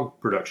independent hog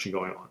production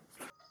going on.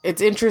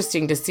 It's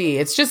interesting to see.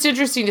 It's just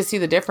interesting to see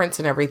the difference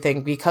in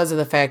everything because of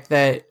the fact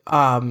that,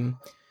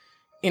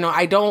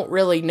 I don't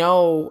really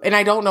know, and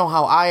I don't know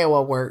how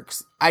Iowa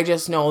works. I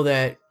just know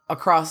that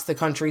across the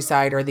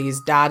countryside are these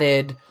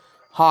dotted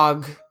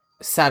hog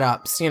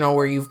setups,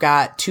 where you've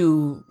got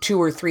two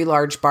or three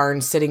large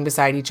barns sitting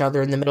beside each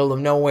other in the middle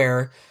of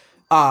nowhere.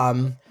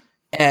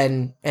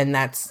 And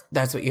that's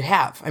what you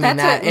have.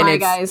 That's what my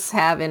guys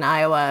have in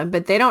Iowa,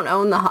 but they don't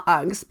own the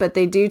hogs, but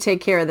they do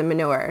take care of the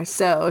manure.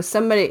 So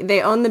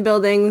they own the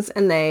buildings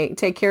and they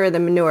take care of the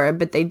manure,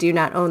 but they do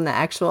not own the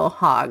actual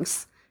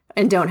hogs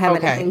and don't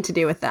have anything to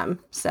do with them.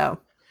 So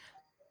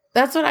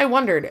that's what I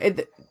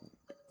wondered.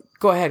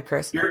 Go ahead,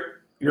 Chris.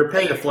 You're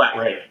paying a flat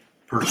rate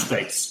per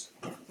space,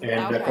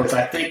 and of course,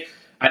 I think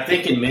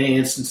in many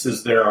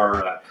instances there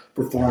are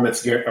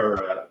performance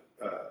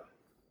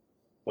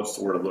what's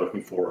the word I'm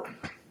looking for?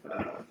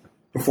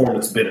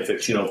 Performance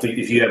benefits.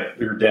 If you have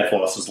your death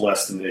loss is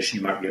less than this,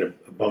 you might get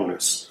a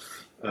bonus.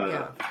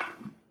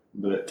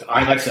 But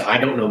like I said, I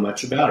don't know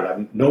much about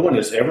it. No one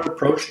has ever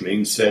approached me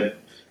and said,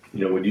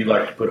 would you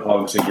like to put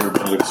hogs in your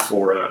buildings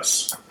for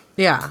us?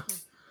 Yeah.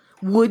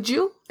 Would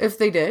you, if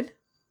they did?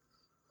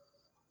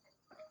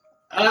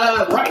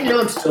 Right now,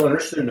 I'm still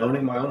interested in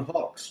owning my own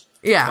hogs.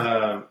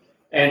 Yeah.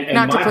 And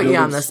not to put you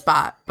on the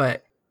spot,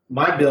 but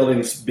my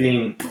buildings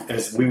being,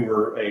 as we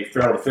were a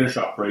farrow to finish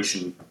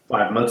operation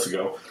 5 months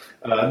ago,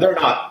 They're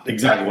not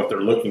exactly what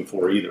they're looking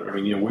for either. I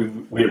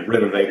mean, we have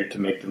renovated to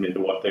make them into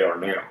what they are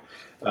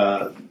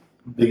now.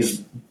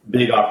 These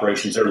big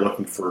operations, they're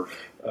looking for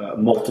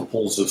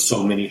multiples of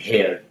so many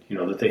head,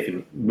 that they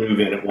can move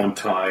in at one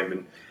time,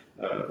 and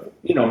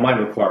might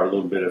require a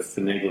little bit of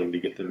finagling to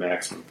get the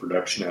maximum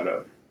production out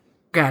of it.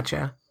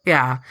 Gotcha.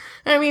 Yeah.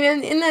 I mean,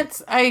 and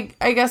that's, I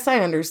guess I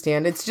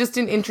understand. It's just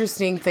an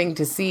interesting thing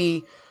to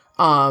see,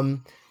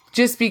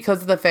 just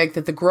because of the fact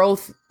that the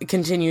growth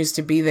continues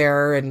to be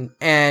there,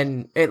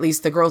 and at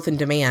least the growth in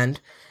demand,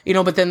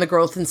 but then the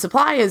growth in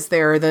supply is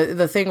there.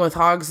 The thing with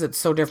hogs that's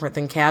so different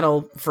than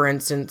cattle, for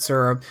instance,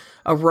 or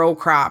a row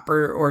crop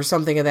or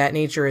something of that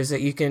nature, is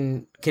that you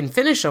can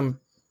finish them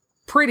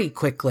pretty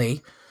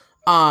quickly.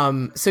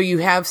 So you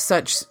have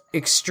such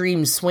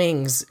extreme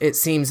swings, it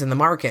seems, in the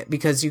market,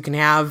 because you can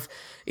have,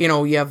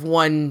 you have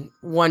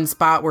one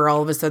spot where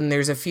all of a sudden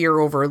there's a fear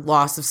over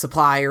loss of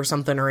supply or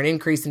something, or an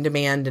increase in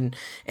demand,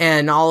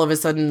 and all of a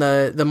sudden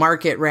the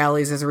market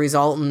rallies as a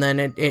result, and then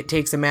it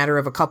takes a matter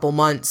of a couple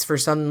months for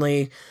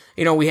suddenly,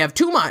 we have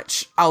too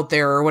much out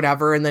there or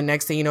whatever, and then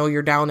next thing you know,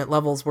 you're down at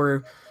levels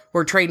we're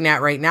trading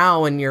at right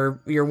now, and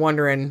you're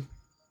wondering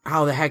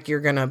how the heck you're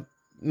gonna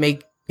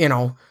make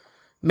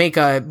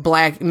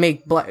black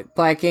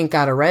ink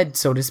out of red,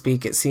 so to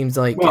speak. It seems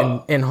like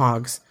in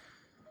hogs.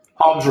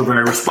 Hogs are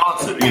very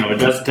responsive. It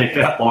doesn't take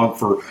that long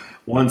for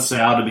one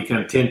sow to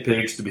become 10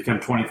 pigs to become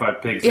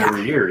 25 pigs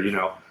every year.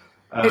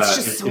 It's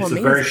just so amazing. It's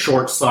a very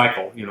short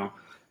cycle.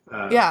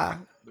 Yeah,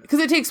 because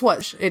it takes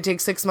what? It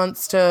takes 6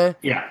 months to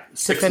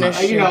 6 finish.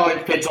 Months.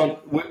 It depends on.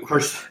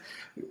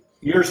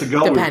 Years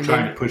ago,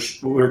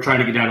 we were trying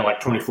to get down to like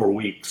 24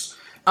 weeks.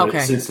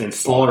 But since then,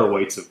 slaughter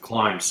weights have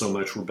climbed so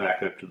much, we're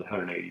back up to the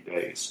 180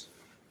 days.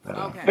 Every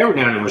now and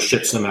then we'll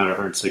ship some out of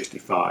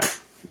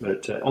 165,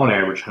 but on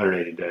average,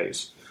 180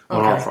 days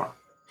on our farm.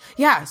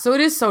 Yeah, so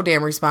it is so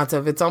damn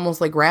responsive. It's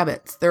almost like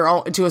rabbits. They're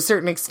all, to a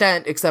certain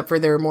extent, except for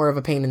they're more of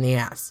a pain in the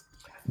ass.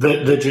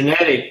 The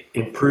genetic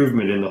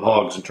improvement in the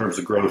hogs in terms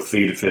of growth,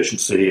 feed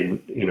efficiency,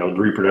 and the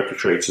reproductive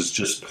traits is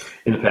just,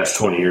 in the past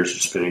 20 years,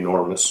 it's been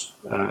enormous.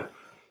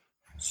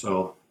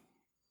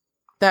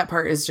 That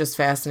part is just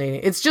fascinating.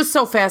 It's just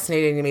so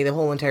fascinating to me, the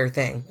whole entire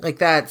thing. Like,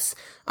 that's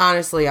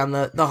honestly on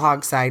the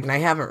hog side. And I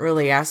haven't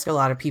really asked a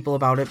lot of people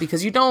about it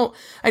because I don't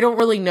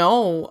really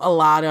know a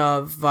lot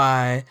of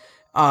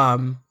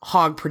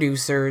hog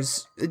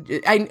producers.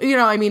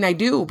 I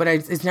do, but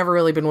it's never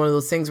really been one of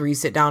those things where you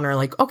sit down and are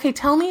like, okay,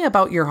 tell me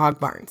about your hog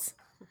barns.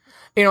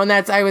 And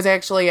I was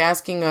actually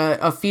asking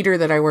a feeder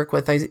that I work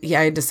with. I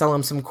had to sell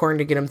him some corn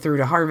to get him through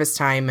to harvest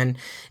time, and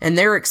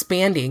they're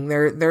expanding.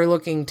 They're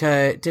looking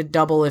to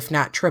double, if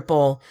not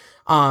triple,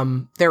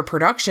 their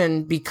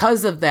production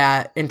because of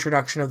that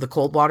introduction of the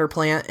cold water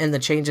plant and the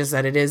changes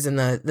that it is in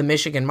the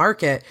Michigan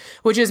market,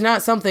 which is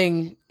not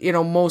something,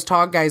 most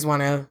hog guys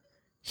want to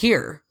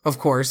hear, of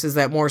course, is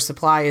that more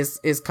supply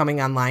is coming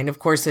online. Of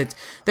course,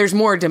 there's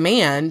more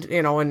demand,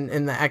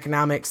 in the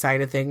economic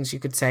side of things, you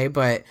could say,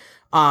 but,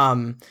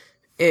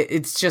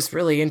 it's just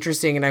really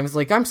interesting. And I was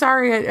like, I'm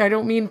sorry, I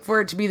don't mean for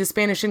it to be the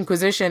Spanish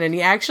Inquisition. And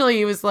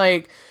he was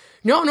like,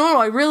 no,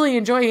 I really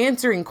enjoy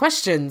answering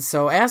questions,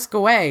 so ask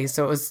away.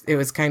 So it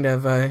was kind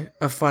of a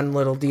fun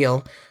little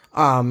deal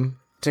to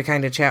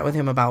kind of chat with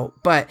him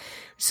about. But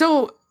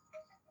so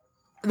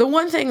the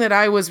one thing that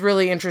I was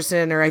really interested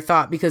in, or I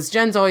thought, because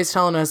Jen's always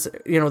telling us,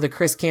 the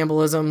Chris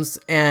Campbellisms,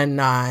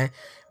 and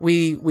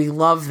we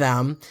love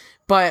them.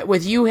 But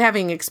with you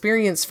having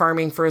experienced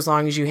farming for as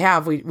long as you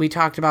have, we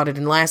talked about it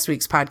in last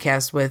week's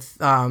podcast with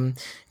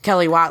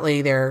Kelly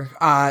Watley there,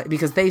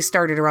 because they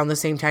started around the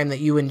same time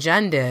that you and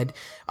Jen did.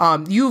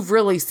 You've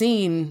really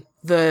seen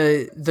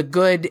the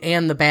good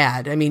and the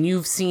bad. I mean,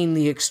 you've seen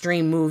the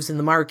extreme moves in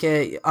the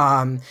market.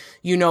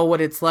 You know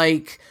what it's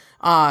like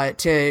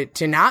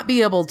to not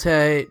be able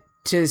to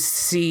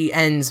see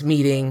ends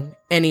meeting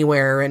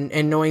anywhere,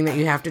 and knowing that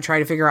you have to try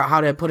to figure out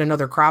how to put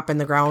another crop in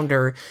the ground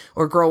or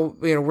grow,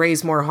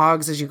 raise more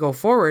hogs as you go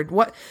forward.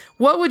 What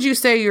would you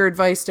say your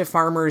advice to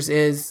farmers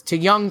is, to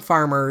young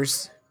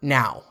farmers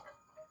now?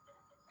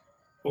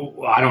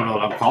 Well, I don't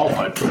know if I'm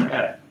qualified for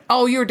that.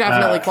 Oh, you're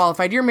definitely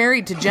qualified. You're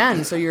married to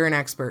Jen, so you're an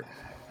expert.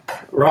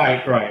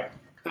 Right.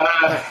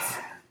 I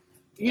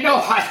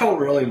don't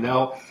really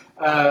know.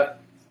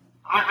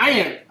 I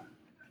am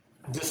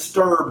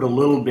disturbed a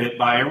little bit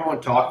by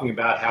everyone talking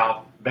about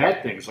how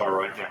bad things are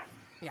right now.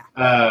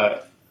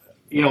 Yeah.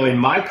 In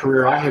my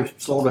career, I have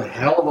sold a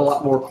hell of a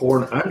lot more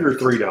corn under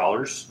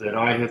 $3 than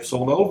I have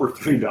sold over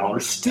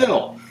 $3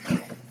 still.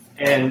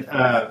 And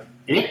I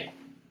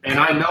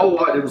know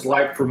what it was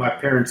like for my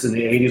parents in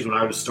the 80s when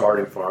I was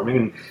starting farming,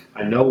 and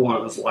I know what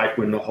it was like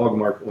when the hog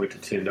market went to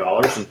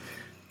 $10. And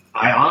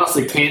I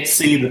honestly can't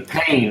see the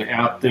pain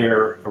out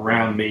there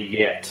around me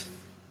yet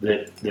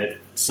that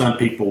some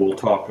people will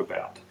talk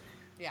about.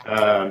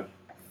 Yeah.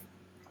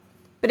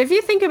 But if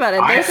you think about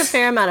it, there's a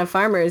fair amount of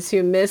farmers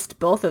who missed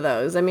both of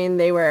those. I mean,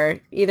 they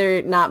were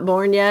either not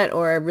born yet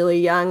or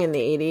really young in the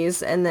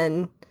 80s. And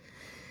then,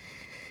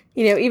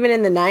 even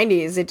in the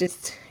 90s,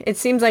 it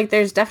seems like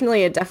there's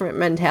definitely a different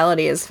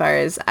mentality as far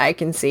as I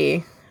can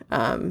see.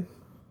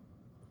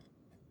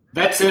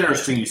 That's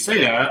interesting you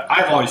say that.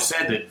 I've always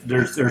said that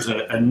there's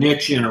a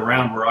niche in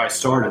around where I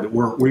started that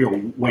we are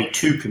way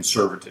too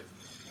conservative.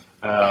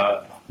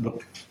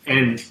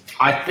 And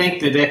I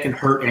think that can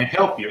hurt and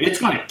help you. It's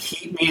going to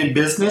keep me in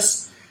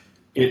business.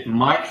 It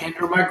might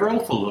hinder my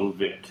growth a little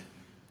bit.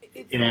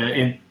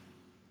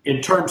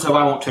 In terms of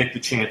I won't take the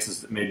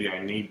chances that maybe I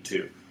need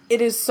to.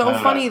 It is so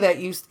funny that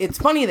it's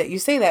funny that you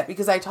say that,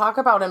 because I talk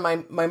about in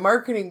my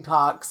marketing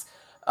talks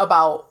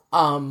about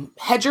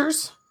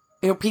hedgers,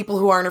 people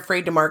who aren't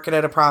afraid to market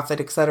at a profit,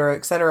 et cetera,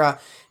 et cetera.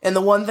 And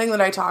the one thing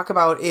that I talk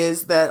about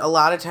is that a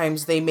lot of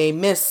times they may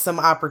miss some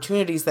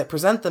opportunities that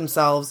present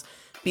themselves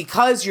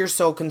because you're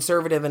so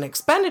conservative in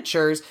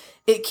expenditures.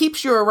 It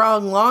keeps you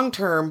around long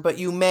term, but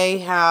you may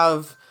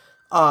have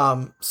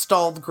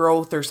stalled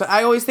growth or so.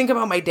 I always think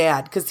about my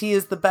dad, because he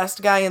is the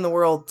best guy in the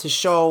world to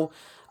show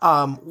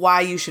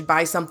why you should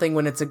buy something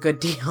when it's a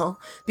good deal,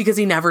 because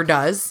he never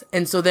does.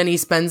 And so then he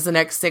spends the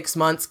next 6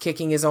 months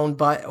kicking his own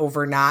butt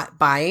over not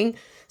buying.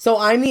 So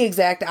I'm the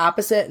exact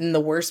opposite in the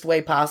worst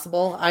way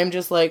possible. I'm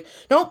just like,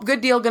 nope,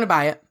 good deal, gonna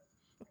buy it.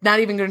 Not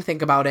even gonna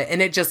think about it.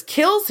 And it just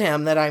kills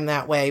him that I'm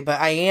that way,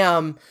 but I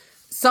am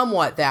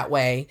somewhat that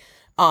way.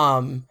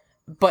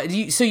 But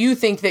you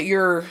think that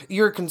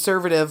you're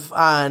conservative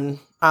on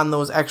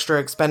those extra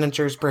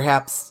expenditures,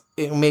 perhaps,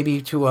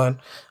 maybe to a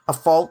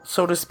fault,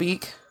 so to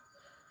speak?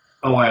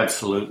 Oh,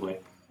 absolutely.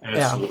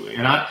 Absolutely.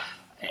 Yeah.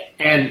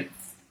 And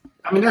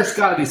I mean, there's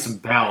got to be some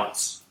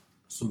balance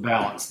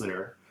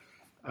there.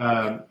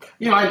 I'm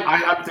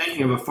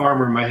thinking of a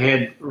farmer in my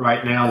head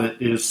right now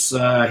that is,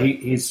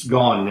 he's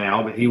gone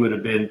now, but he would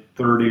have been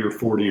 30 or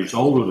 40 years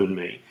older than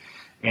me.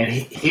 And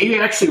he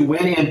actually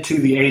went into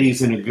the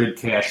 80s in a good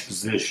cash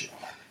position.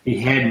 He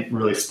hadn't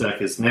really stuck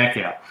his neck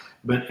out.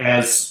 But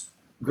as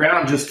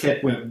ground just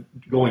kept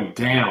going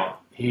down,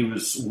 he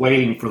was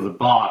waiting for the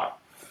bottom.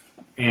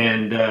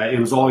 And it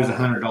was always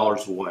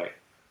 $100 away.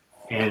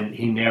 And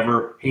he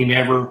never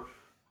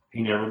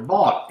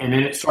bought. And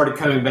then it started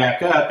coming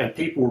back up, and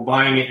people were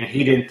buying it, and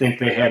he didn't think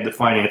they had the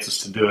finances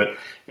to do it.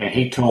 And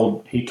he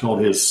told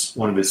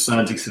one of his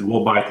sons, he said,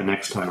 "We'll buy it the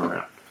next time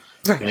around."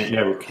 And it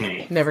never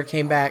came. Never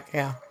came back,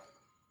 yeah.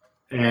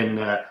 And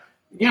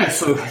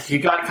so you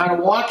got to kind of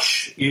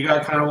watch.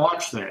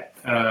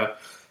 That.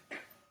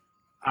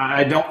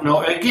 I don't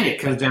know. Again, it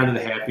comes down to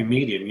the happy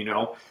medium.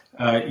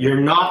 You're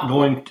not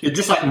going to,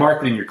 just like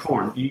marketing your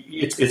corn.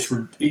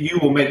 You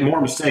will make more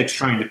mistakes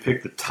trying to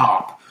pick the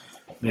top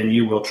than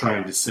you will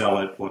trying to sell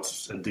at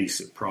what's a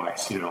decent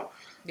price.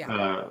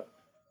 Yeah.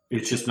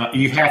 It's just not.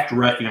 You have to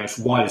recognize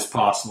what is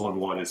possible and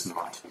what is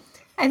not.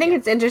 I think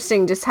it's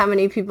interesting just how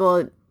many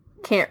people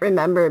can't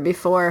remember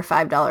before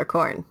 $5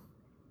 corn.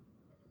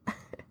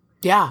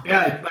 Yeah.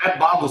 Yeah, that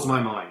boggles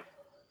my mind.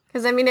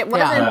 Because, I mean, it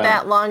wasn't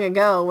that long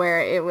ago where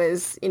it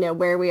was,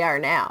 where we are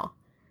now.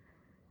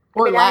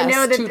 Or less, I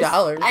know that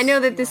 $2. I know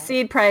that the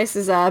seed price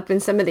is up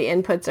and some of the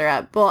inputs are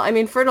up. Well, I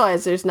mean,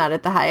 fertilizer's not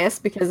at the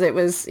highest because it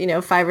was,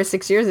 5 or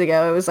 6 years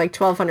ago, it was like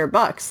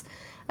 $1,200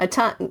 a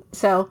ton.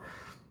 So,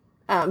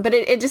 but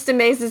it just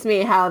amazes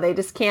me how they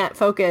just can't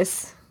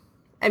focus.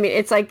 I mean,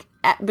 it's like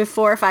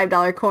before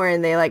 $5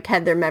 corn, they like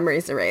had their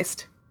memories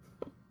erased.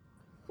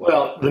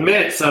 Well, the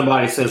minute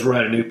somebody says we're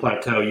at a new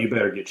plateau, you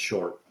better get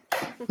short.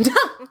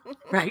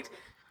 Right.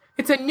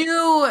 It's a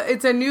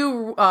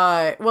new,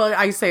 well,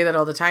 I say that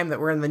all the time that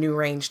we're in the new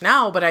range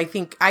now, but I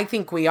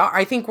think we are.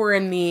 I think we're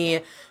in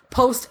the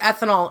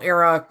post-ethanol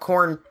era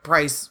corn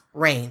price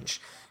range.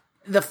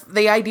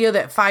 The idea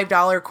that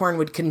 $5 corn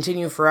would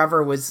continue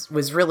forever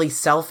was really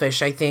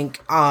selfish, I think,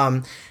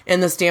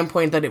 in the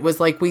standpoint that it was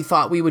like we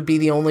thought we would be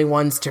the only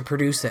ones to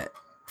produce it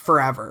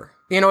forever.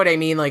 You know what I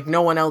mean? Like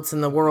no one else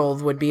in the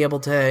world would be able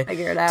to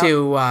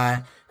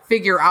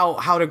figure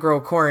out how to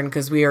grow corn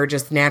because we are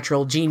just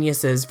natural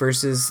geniuses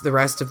versus the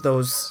rest of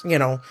those,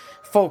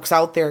 folks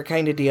out there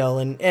kind of deal.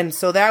 And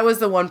so that was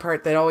the one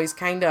part that always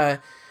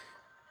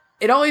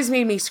it always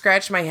made me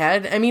scratch my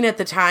head. I mean, at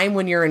the time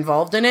when you're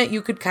involved in it,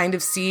 you could kind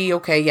of see,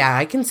 okay, yeah,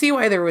 I can see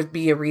why there would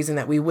be a reason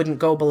that we wouldn't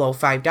go below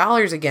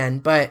 $5 again.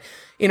 But,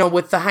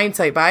 with the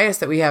hindsight bias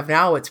that we have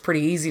now, it's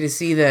pretty easy to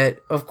see that,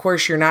 of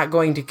course, you're not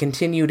going to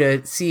continue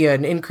to see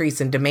an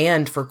increase in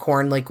demand for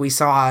corn like we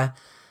saw,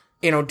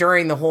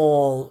 during the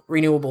whole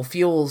renewable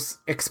fuels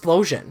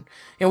explosion.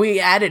 And we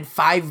added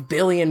 5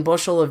 billion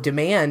bushel of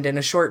demand in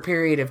a short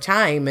period of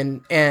time.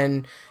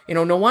 And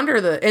no wonder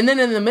and then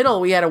in the middle,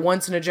 we had a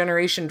once in a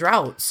generation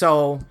drought.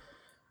 So,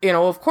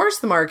 of course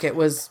the market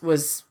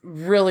was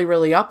really,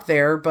 really up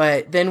there,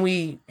 but then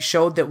we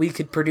showed that we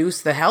could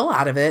produce the hell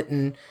out of it.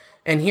 And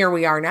here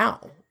we are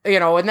now,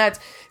 and that's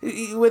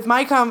with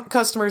my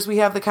customers, we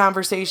have the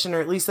conversation,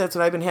 or at least that's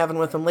what I've been having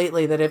with them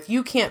lately, that if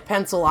you can't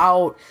pencil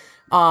out,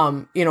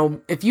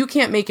 if you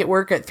can't make it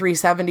work at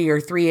 370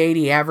 or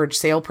 380 average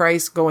sale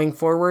price going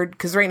forward,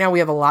 because right now we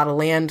have a lot of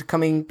land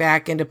coming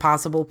back into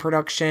possible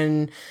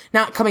production,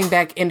 not coming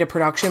back into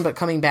production, but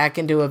coming back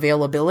into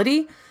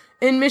availability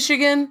in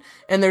Michigan.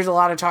 And there's a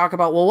lot of talk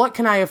about, well, what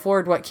can I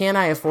afford? What can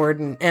I afford?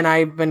 And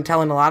I've been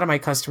telling a lot of my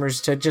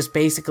customers to just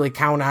basically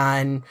count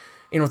on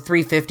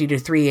 $350 to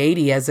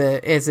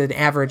 $380 as an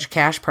average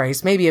cash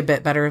price. Maybe a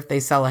bit better if they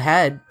sell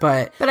ahead,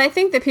 but I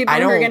think the people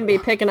who are going to be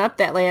picking up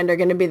that land are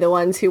going to be the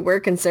ones who were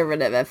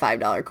conservative at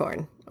 $5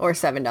 corn or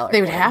 $7.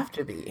 They would have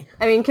to be.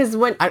 I mean, because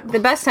the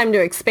best time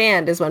to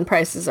expand is when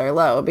prices are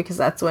low, because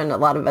that's when a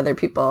lot of other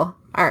people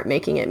aren't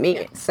making it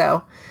meet.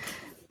 So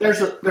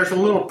there's a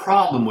little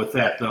problem with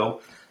that,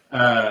 though.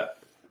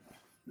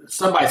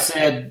 Somebody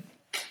said,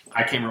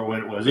 I can't remember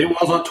when it was. It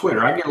was on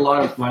Twitter. I get a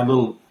lot of my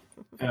little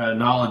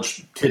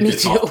knowledge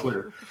tidbits on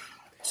Twitter.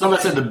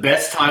 Somebody said the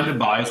best time to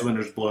buy is when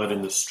there's blood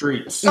in the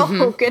streets.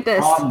 Oh,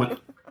 goodness.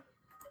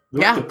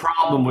 The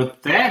problem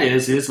with that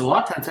is a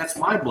lot of times that's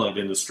my blood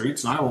in the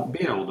streets, and I won't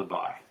be able to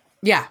buy.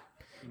 Yeah.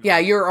 Yeah,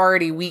 you're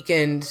already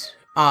weakened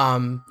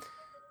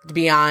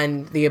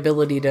beyond the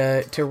ability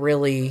to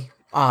really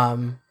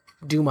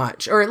do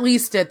much. Or at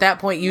least at that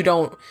point you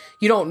don't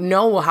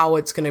know how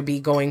it's going to be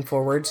going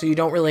forward, so you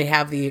don't really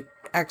have the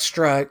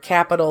extra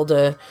capital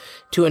to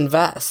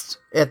invest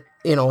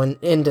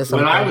into something.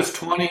 When I was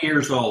 20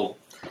 years old,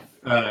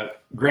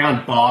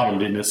 ground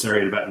bottomed in this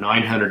area at about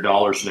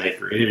 $900 an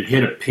acre. It had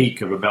hit a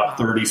peak of about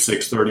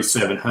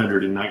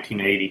 $3,700 in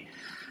 1980,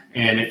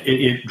 and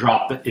it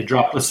dropped.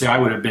 Let's say I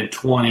would have been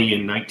 20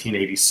 in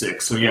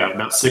 1986. So yeah,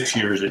 about 6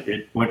 years,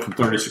 it went from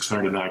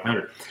 $3,600 to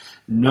 $900.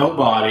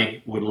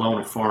 Nobody would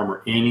loan a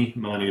farmer any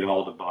money at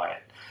all to buy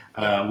it.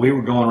 We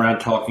were going around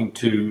talking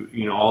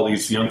to all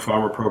these young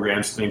farmer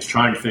programs and things,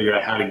 trying to figure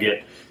out how to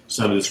get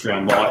some of this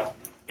ground bought,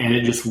 and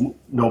it just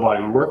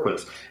nobody would work with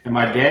us. And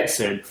my dad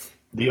said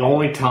the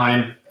only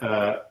time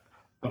an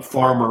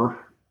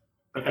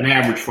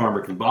average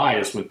farmer can buy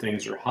is when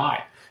things are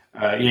high.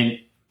 And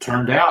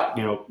turned out,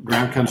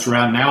 ground comes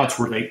around now, it's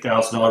worth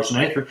 $8,000 an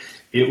acre.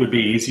 It would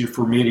be easier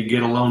for me to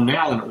get a loan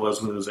now than it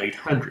was when it was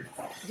 $800.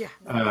 Yeah.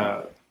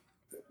 Of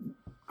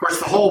course,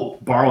 the whole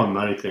borrowing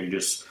money thing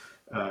just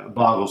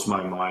boggles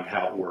my mind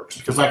how it works.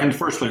 Because, like, in the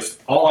first place,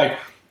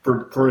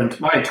 for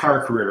my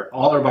entire career,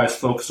 all everybody's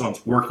focused on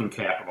is working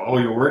capital. All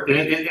your work, and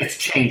it's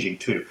changing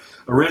too.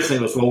 Originally,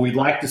 it was, we'd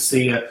like to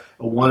see a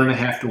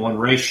 1.5 to 1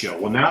 ratio.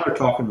 Well, now they're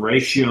talking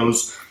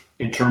ratios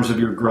in terms of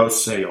your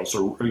gross sales,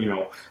 or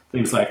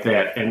things like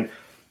that. And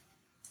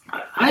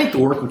I think the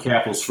working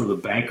capital is for the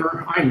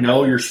banker. I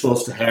know you're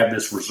supposed to have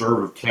this reserve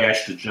of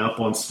cash to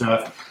jump on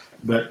stuff,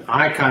 but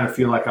I kind of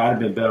feel like I'd have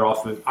been better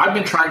off. I've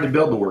been trying to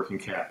build the working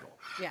capital.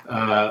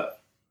 Yeah.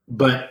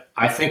 But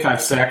I think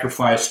I've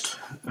sacrificed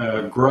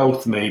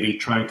growth, maybe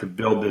trying to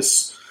build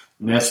this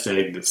nest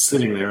egg that's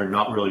sitting there and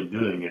not really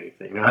doing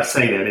anything. And I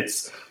say that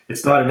it's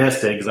not a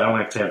nest egg because I don't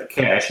have to have the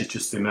cash. It's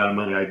just the amount of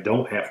money I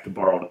don't have to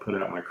borrow to put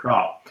out my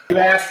crop. You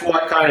ask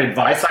what kind of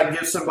advice I'd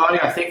give somebody,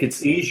 I think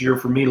it's easier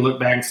for me to look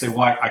back and say,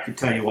 well, I can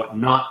tell you what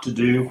not to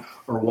do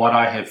or what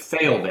I have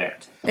failed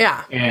at.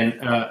 Yeah. And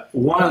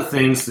one of the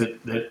things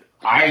that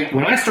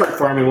when I started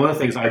farming, one of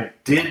the things I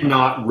did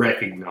not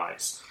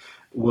recognize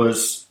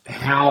was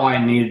how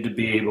I needed to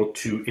be able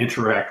to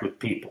interact with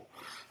people.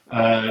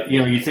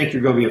 You think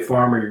you're going to be a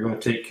farmer, you're going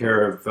to take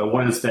care of,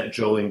 what is that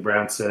Jolene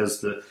Brown says,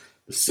 the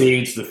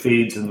seeds, the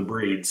feeds, and the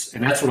breeds.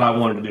 And that's what I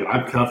wanted to do.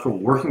 I'm comfortable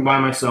working by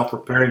myself,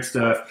 preparing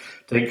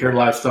stuff, taking care of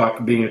livestock,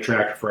 and being a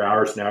tractor for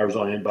hours and hours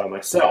on end by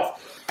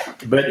myself.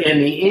 But in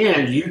the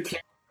end, you can't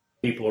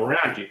have people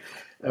around you,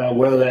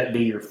 whether that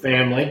be your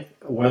family,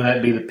 whether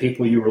that be the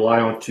people you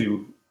rely on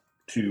to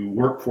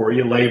work for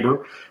you,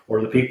 labor,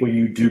 or the people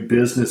you do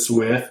business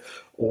with,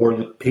 or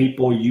the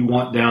people you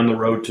want down the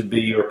road to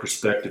be your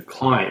prospective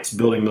clients,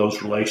 building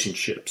those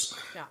relationships.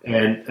 Yeah.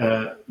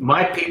 And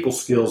my people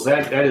skills,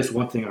 that is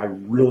one thing I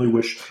really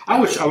wish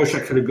I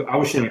could have. I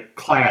wish in a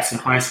class in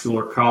high school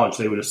or college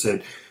they would have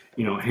said,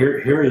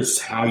 here is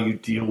how you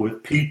deal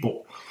with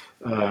people,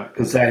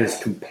 because that is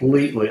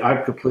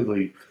I've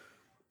completely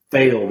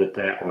failed at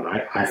that one.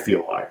 I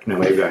feel like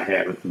maybe I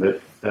haven't, but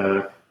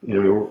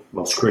we're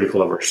most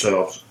critical of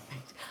ourselves.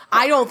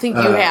 I don't think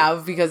you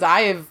have, because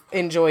I have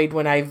enjoyed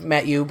when I've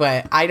met you,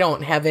 but I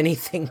don't have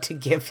anything to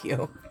give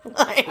you.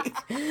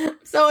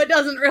 So it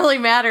doesn't really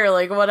matter.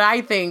 Like, what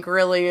I think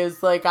really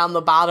is like on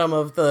the bottom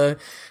of the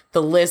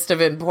list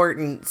of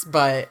importance.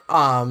 But,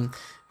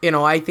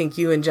 I think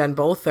you and Jen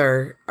both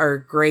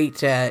are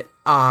great at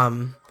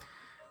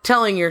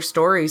telling your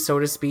story, so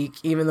to speak,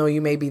 even though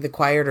you may be the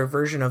quieter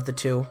version of the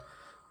two.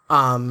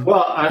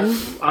 Well,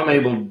 I'm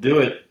able to do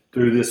it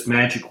through this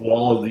magic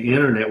wall of the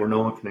internet where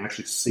no one can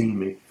actually see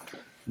me.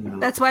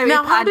 That's why we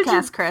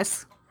podcast,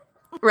 Chris.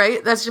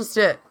 Right? That's just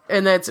it.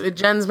 And that's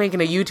Jen's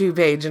making a YouTube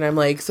page, and I'm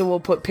like, so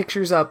we'll put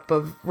pictures up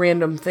of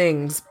random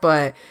things.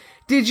 But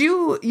did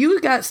you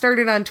got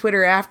started on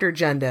Twitter after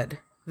Jen did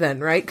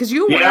then, right? Because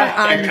you were on...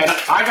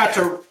 I got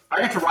to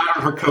ride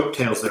on her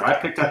coattails there. I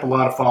picked up a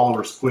lot of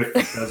followers quick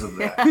because of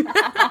that. Well,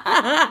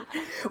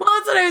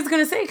 that's what I was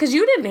going to say, because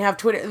you didn't have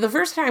Twitter. The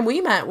first time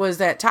we met was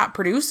that Top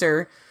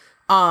Producer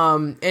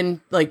in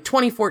like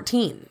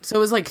 2014. So it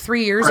was like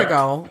 3 years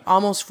ago,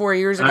 almost 4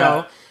 years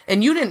ago.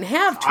 And you didn't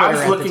have Twitter. I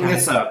was looking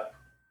this up.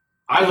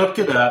 I looked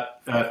it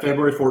up.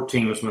 February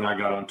 14 was when I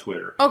got on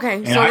Twitter. Okay,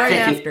 and so right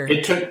after.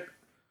 It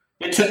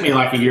it took me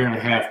like a year and a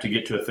half to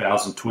get to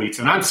 1,000 tweets,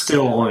 and I'm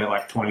still only at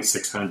like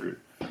 2,600.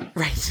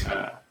 Right.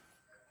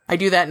 I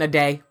do that in a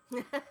day.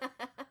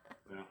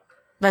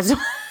 That's.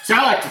 So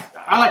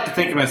I like to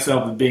think of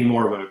myself as being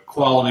more of a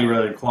quality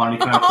rather than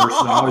quantity kind of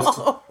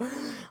person.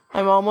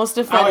 I'm almost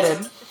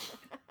offended.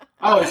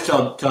 I always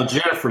tell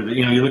Jennifer that,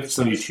 you look at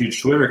some of these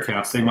huge Twitter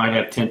accounts, they might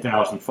have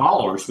 10,000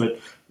 followers, but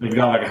they've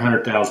got like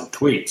 100,000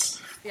 tweets.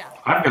 Yeah.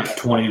 I've got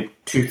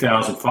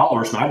 22,000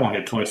 followers, and I've only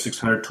had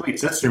 2,600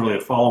 tweets. That's nearly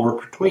a follower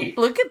per tweet.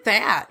 Look at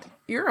that.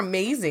 You're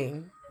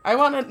amazing.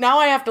 Now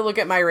I have to look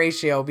at my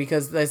ratio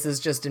because this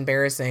is just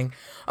embarrassing.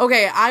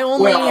 Okay, I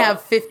only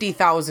have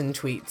 50,000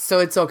 tweets, so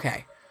it's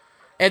okay.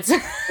 It's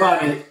well,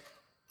 I mean,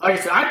 like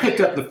I said, I picked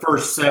up the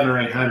first 700 or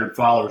 800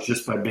 followers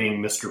just by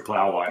being Mr.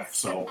 Plowwife.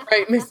 So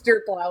right,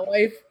 Mr.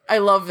 Plowwife. I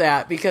love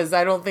that because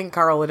I don't think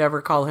Carl would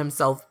ever call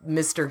himself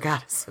Mr.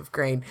 Goddess of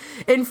Grain.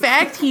 In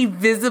fact, he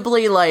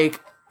visibly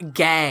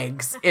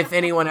gags if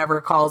anyone ever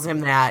calls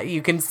him that.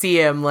 You can see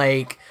him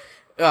like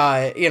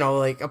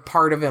a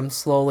part of him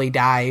slowly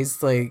dies.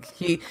 The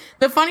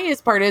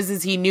funniest part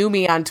is he knew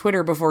me on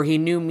Twitter before he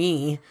knew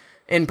me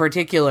in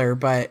particular,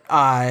 but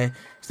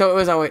so it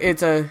was always,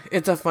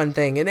 it's a fun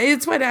thing. And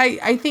it's what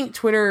I think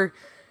Twitter,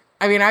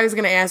 I mean, I was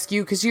going to ask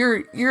you cause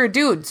you're a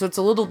dude, so it's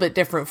a little bit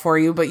different for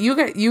you, but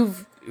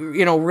you've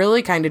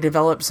really kind of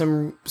developed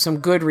some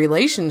good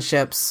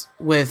relationships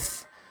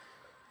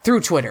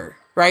through Twitter,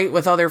 right?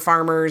 With other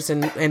farmers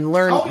and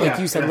learn, like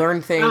you said,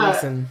 learn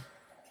things and.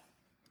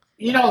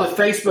 The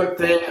Facebook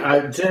thing,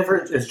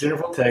 Jennifer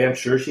will tell you, I'm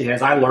sure she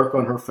has. I lurk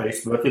on her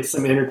Facebook. It's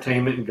some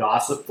entertainment and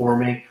gossip for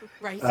me.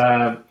 Right.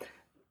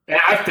 And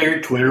I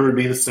figured Twitter would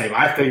be the same.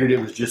 I figured it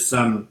was just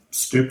some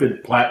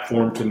stupid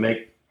platform to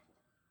make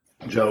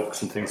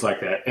jokes and things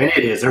like that. And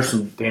it is. There's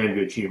some damn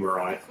good humor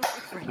on it.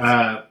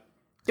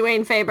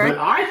 Dwayne Faber. But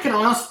I can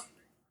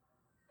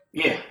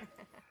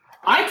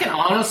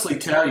honestly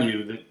tell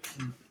you that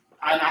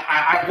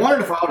I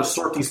wondered if I ought to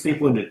sort these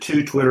people into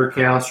 2 Twitter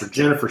accounts, or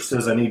Jennifer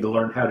says I need to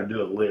learn how to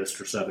do a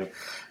list or something.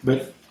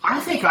 But I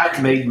think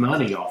I've made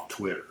money off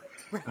Twitter.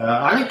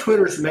 I think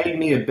Twitter's made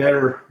me a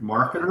better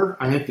marketer.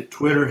 I think that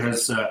Twitter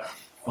has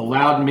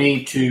allowed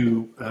me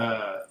to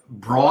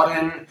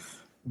broaden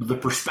the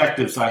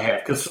perspectives I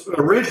have. Because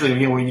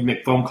originally, when you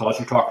make phone calls,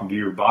 you're talking to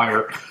your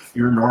buyer.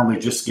 You're normally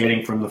just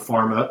getting from the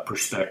farm up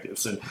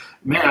perspectives. And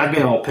man, I've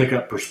been able to pick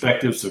up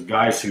perspectives of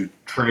guys who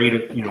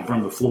trade,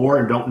 from the floor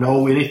and don't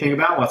know anything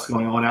about what's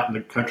going on out in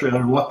the country other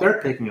than what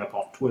they're picking up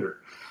off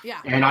Twitter.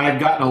 Yeah. And I've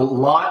gotten a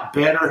lot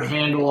better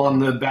handle on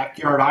the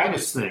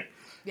backyarditis thing.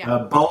 Yeah.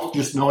 Both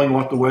just knowing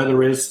what the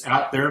weather is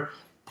out there,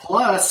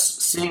 plus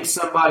seeing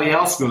somebody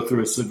else go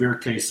through a severe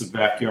case of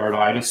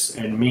backyarditis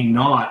and me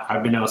not.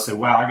 I've been able to say,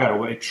 wow, I got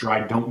to make sure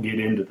I don't get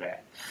into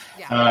that.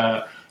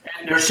 Yeah.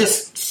 And there's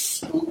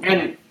just,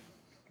 you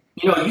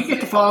get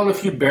to follow a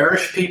few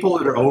bearish people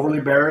that are overly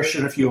bearish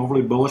and a few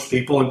overly bullish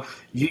people, and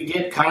you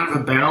get kind of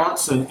a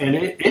balance, and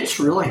it's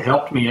really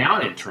helped me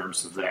out in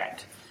terms of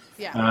that.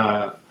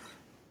 Yeah.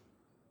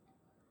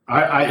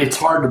 It's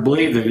hard to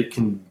believe that it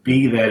can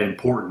be that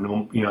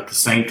important, at the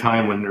same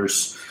time when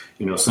there's,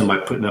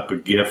 somebody putting up a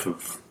GIF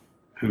of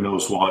who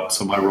knows what,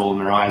 somebody rolling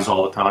their eyes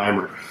all the time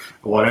or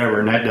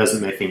whatever, and that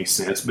doesn't make any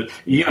sense. But,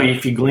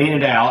 if you glean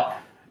it out,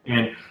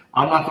 and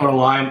I'm not going to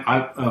lie,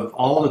 of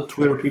all the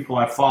Twitter people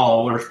I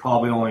follow, there's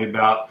probably only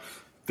about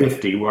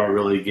 50 where I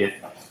really get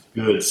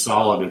good,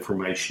 solid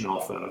information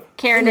off of.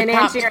 Karen and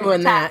Angie are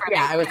doing that.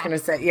 Yeah, I was going to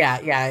say,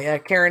 yeah.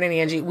 Karen and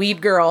Angie,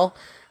 Weed Girl,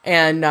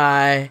 and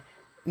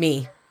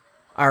me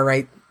are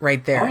right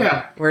there. Oh,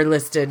 yeah. We're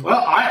listed.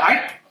 Well,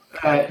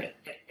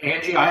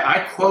 Angie,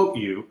 I quote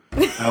you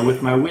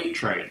with my wheat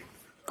trade.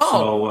 Oh.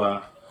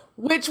 So,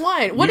 which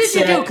one? What did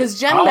you do? Because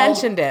Jen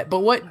mentioned it, but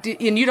what?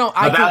 And you don't.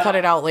 I can cut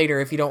it out later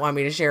if you don't want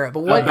me to share it.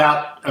 But what?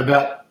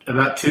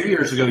 About 2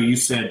 years ago, you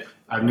said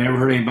I've never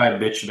heard anybody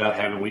bitch about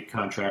having wheat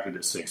contracted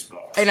at $6,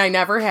 and I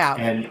never have.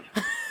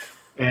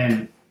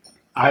 And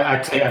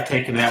I've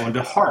taken that one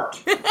to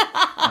heart.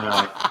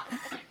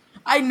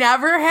 I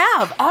never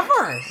have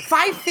ever.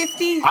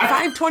 $5.50,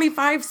 $5.25,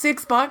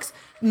 $6.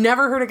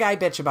 Never heard a guy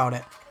bitch about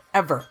it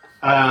ever.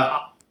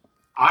 I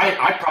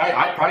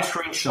probably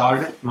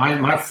screenshotted it.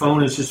 My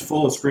phone is just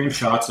full of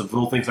screenshots of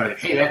little things like,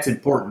 hey, that's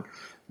important,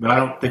 but I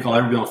don't think I'll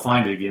ever be able to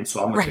find it again,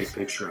 so I'm going to take a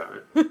picture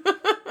of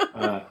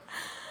it.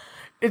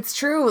 It's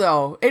true,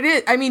 though. It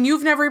is. I mean,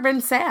 you've never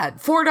been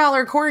sad.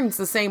 $4 corn's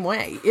the same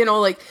way.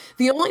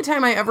 The only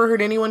time I ever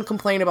heard anyone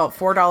complain about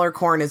 $4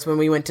 corn is when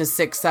we went to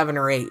 6, 7,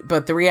 or 8.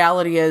 But the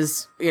reality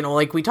is,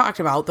 like we talked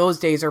about, those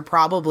days are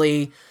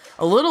probably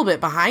a little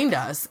bit behind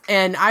us.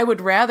 And I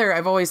would rather,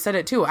 I've always said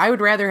it too, I would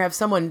rather have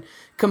someone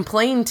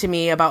complain to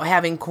me about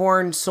having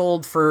corn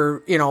sold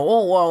for,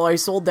 I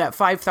sold that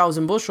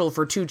 5,000 bushel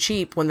for too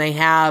cheap when they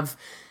have,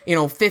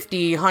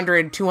 50,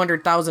 100,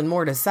 200,000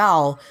 more to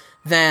sell,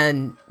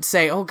 than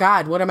say, oh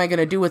God, what am I going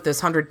to do with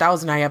this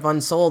 100,000 I have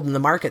unsold and the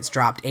market's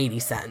dropped 80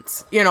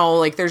 cents?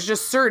 There's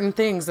just certain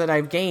things that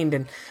I've gained,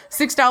 and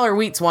 $6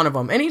 wheat's one of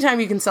them. Anytime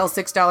you can sell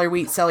 $6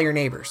 wheat, sell your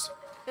neighbors.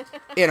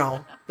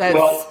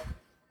 That's...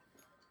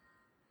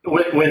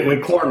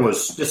 when corn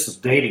was, this is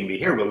dating me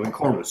here, but when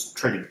corn was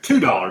trading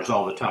 $2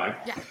 all the time,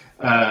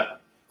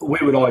 we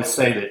would always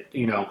say that,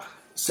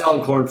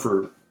 selling corn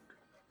for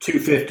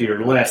 250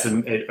 or less,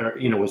 and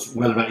was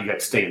whether or not you got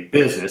to stay in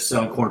business.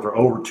 Selling corn for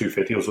over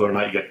 250 was whether or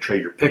not you got to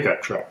trade your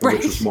pickup truck,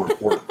 which was more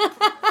important.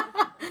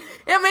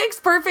 It makes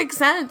perfect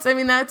sense. I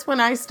mean, that's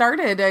when I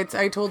started.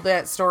 I told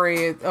that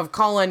story of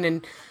calling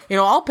and,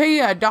 I'll pay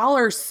you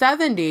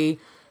 $1.70,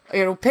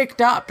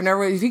 picked up. And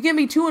if you give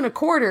me $2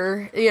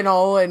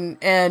 1/4,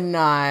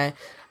 and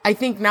I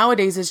think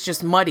nowadays it's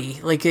just muddy.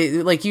 Like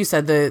you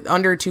said, the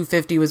under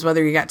 250 was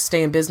whether you got to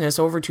stay in business,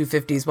 over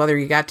 250 is whether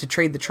you got to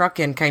trade the truck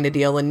in kind of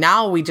deal. And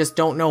now we just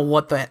don't know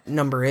what that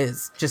number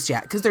is just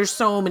yet. Because there's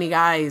so many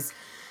guys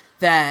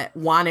that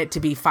want it to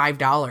be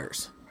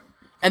 $5.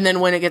 And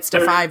then when it gets to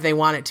 $5, they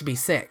want it to be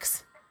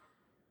 $6.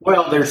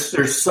 Well,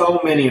 there's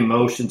so many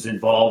emotions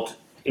involved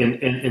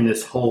in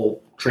this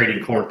whole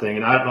trading corn thing,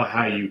 and I don't know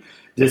how you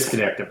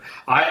disconnect them.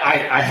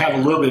 I have a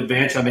little bit of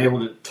advantage. I'm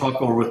able to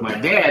talk over with my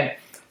dad,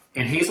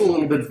 and he's a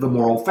little bit of the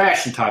more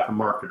old-fashioned type of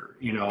marketer.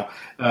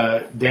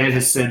 Dad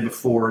has said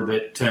before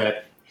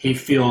that he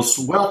feels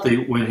wealthy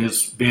when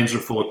his bins are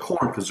full of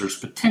corn because there's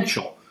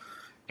potential.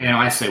 And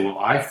I say, well,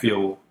 I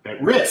feel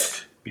at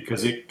risk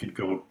because it could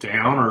go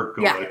down or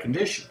go out of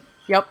condition.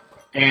 Yep.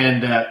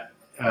 And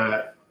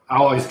I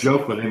always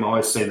joke with him. I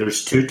always say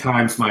there's 2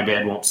 times my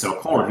dad won't sell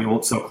corn. He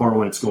won't sell corn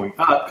when it's going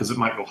up because it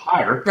might go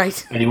higher.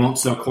 Right. And he won't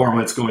sell corn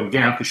when it's going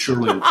down because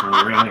surely it'll turn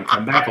around and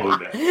come back a little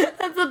bit.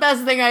 That's the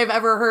best thing I've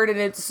ever heard, and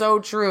it's so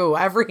true.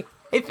 I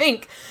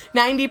think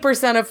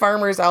 90% of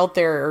farmers out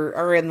there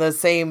are in the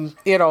same,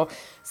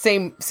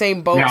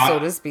 same boat, now, so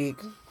to speak.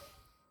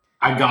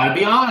 I gotta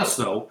be honest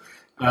though.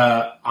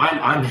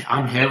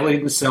 I'm heavily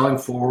into selling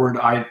forward.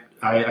 I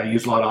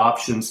use a lot of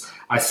options.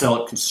 I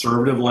sell at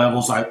conservative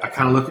levels. I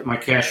kind of look at my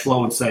cash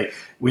flow and say,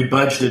 we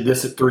budgeted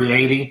this at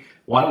 380.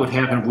 What would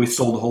happen if we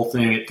sold the whole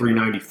thing at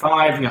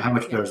 395? How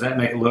much better does that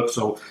make it look?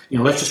 So,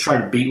 let's just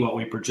try to beat what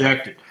we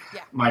projected.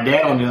 Yeah. My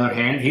dad, on the other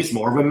hand, he's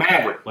more of a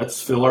maverick.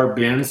 Let's fill our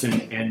bins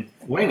and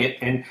wing it.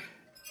 And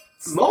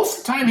most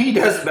of the time, he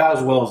does about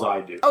as well as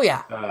I do. Oh,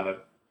 yeah.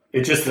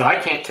 It's just that I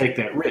can't take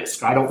that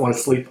risk. I don't want to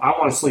sleep. I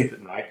want to sleep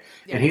at night.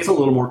 Yeah. And he's a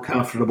little more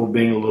comfortable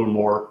being a little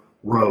more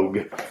rogue,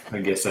 I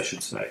guess I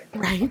should say.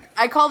 Right.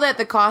 I call that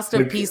the cost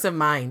of peace of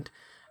mind.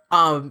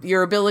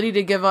 Your ability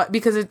to give up,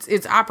 because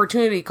it's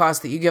opportunity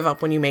cost that you give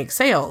up when you make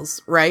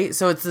sales, right?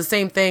 So it's the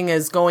same thing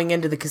as going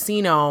into the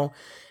casino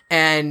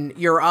and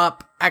you're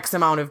up X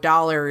amount of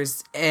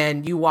dollars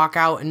and you walk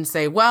out and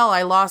say, well,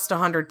 I lost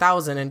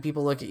 100,000, and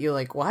people look at you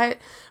like, what?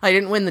 I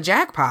didn't win the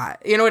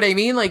jackpot. You know what I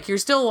mean? Like, you're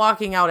still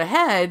walking out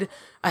ahead,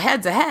 a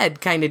head's ahead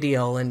kind of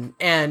deal. And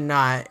in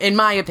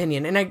my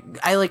opinion, and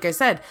I like I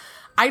said,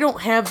 I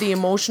don't have the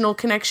emotional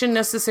connection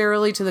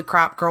necessarily to the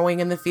crop growing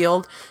in the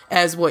field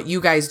as what you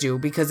guys do,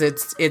 because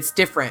it's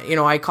different.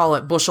 I call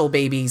it bushel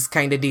babies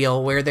kind of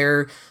deal, where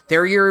they're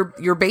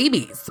your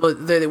babies.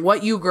 So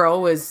what you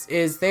grow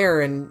is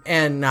there.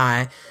 And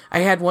I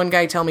had one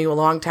guy tell me a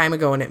long time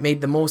ago, and it made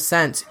the most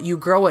sense. You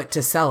grow it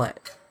to sell it.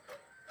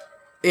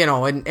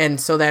 And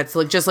so that's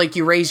just like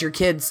you raise your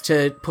kids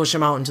to push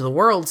them out into the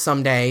world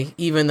someday,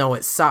 even though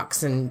it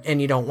sucks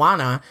and you don't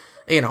wanna.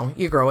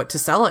 You grow it to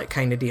sell it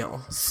kind of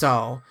deal.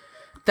 So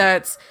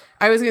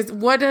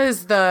what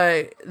is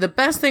the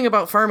best thing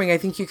about farming? I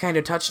think you kind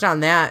of touched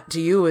on that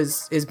to you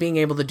is being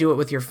able to do it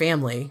with your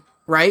family,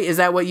 right? Is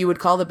that what you would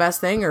call the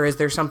best thing, or is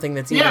there something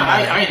that's even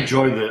better? I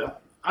enjoy the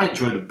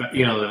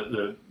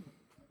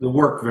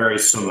work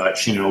varies so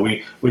much.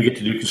 We get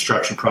to do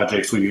construction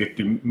projects, we get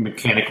to do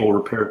mechanical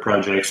repair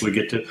projects, we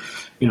get to,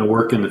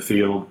 work in the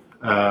field.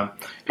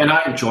 And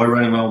I enjoy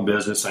running my own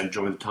business. I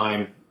enjoy the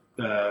time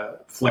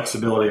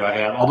flexibility I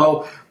have,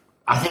 although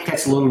I think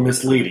that's a little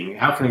misleading.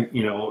 How can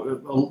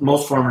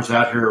most farmers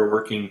out here are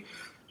working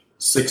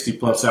 60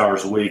 plus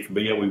hours a week,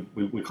 but yet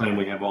we claim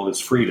we have all this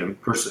freedom.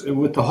 Of course,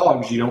 with the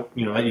hogs, you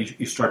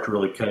start to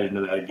really cut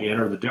into that again.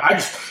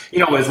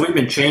 As we've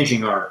been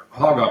changing our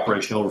hog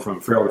operation over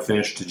from farrow to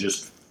finish to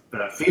just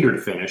feeder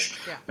to finish,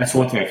 that's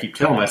one thing I keep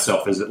telling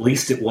myself is at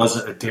least it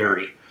wasn't a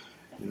dairy.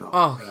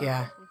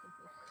 Yeah.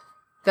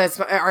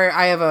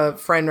 I have a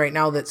friend right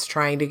now that's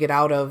trying to get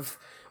out of.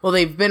 Well,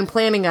 they've been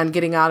planning on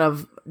getting out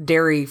of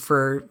dairy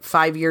for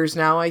 5 years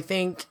now, I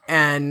think.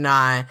 And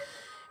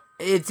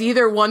it's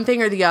either one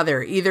thing or the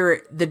other.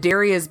 Either the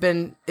dairy is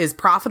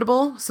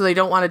profitable, so they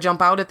don't want to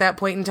jump out at that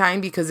point in time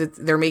because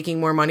they're making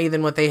more money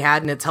than what they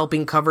had, and it's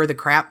helping cover the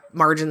crap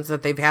margins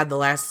that they've had the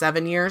last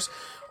 7 years.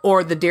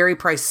 Or the dairy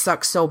price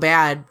sucks so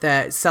bad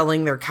that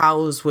selling their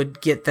cows would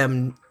get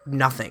them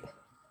nothing.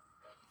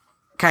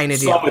 Kind of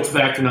deal. So it's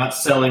back to not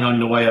selling on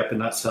the way up and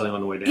not selling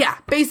on the way down. Yeah,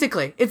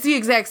 basically. It's the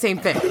exact same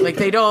thing. Like,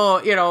 they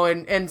don't,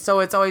 and so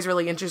it's always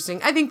really interesting.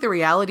 I think the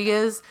reality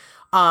is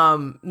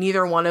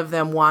neither one of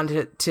them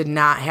wanted to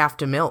not have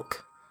to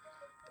milk,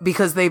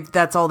 because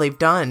that's all they've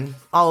done.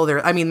 They're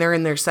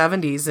in their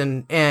 70s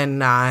and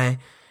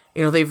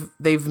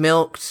they've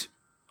milked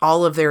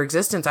all of their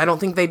existence. I don't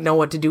think they'd know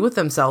what to do with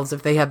themselves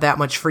if they had that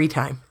much free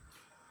time.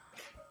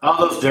 All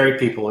those dairy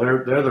people,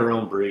 they're their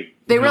own breed.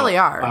 They really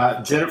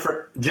are.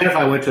 Jennifer and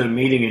I went to a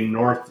meeting in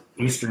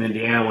northeastern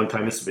Indiana one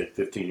time. This has been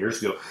 15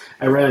 years ago.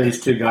 I ran into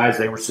these two guys.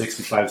 They were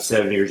 65,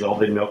 70 years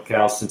old. They milked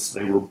cows since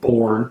they were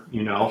born,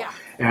 Yeah.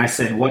 And I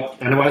said, what?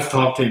 And I was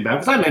talking to him about,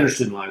 because I'm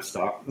interested in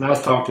livestock. And I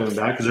was talking to him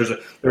about it because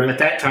at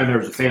that time there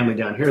was a family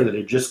down here that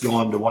had just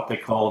gone to what they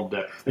called,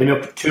 they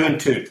milked 2 and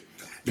 2,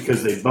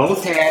 because they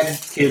both had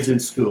kids in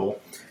school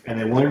and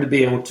they wanted to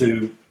be able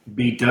to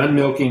be done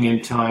milking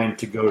in time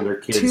to go to their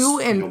kids'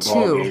 2 and 2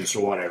 ball games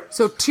or whatever.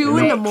 So 2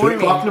 in the morning.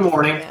 2 o'clock in the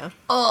morning. Yeah.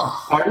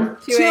 Oh, pardon?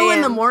 2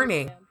 in the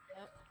morning.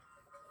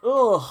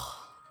 Ugh.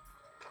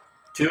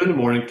 2 in the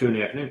morning, 2 in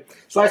the afternoon.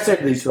 So I said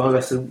to these fellows, I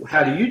said,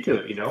 how do you do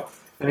it,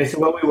 And they said,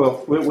 well,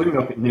 we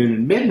milk at noon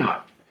and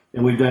midnight.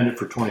 And we've done it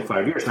for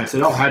 25 years. And I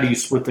said, oh, how do you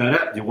split that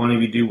up? Do one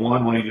of you do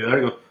one of you do the other?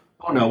 I go,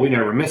 oh, no, we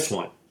never miss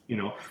one.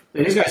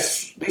 And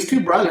these two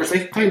brothers,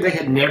 they claimed they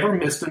had never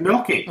missed a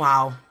milking.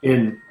 Wow.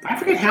 In, I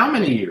forget how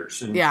many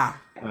years. And, yeah.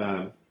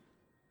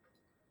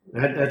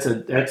 That's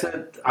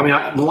I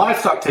mean, the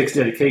livestock takes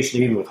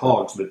dedication even with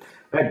hogs, but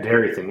that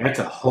dairy thing, that's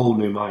a whole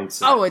new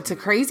mindset. Oh, it's a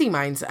crazy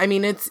mindset. I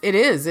mean, it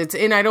is.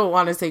 And I don't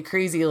want to say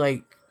crazy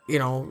like,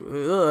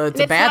 it's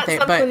a bad thing.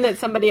 It's not something that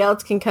somebody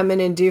else can come in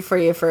and do for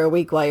you for a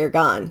week while you're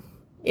gone.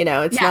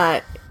 It's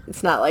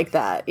not like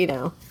that,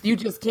 You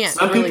just can't.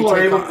 Some really people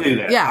are able to do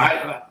that.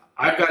 Yeah.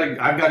 I've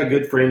got a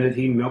good friend that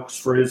he milks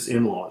for his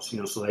in-laws,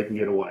 so they can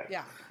get away.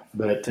 Yeah.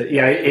 But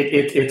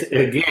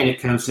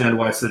it comes down to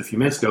what I said a few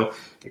minutes ago.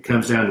 It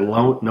comes down to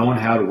knowing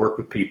how to work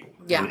with people.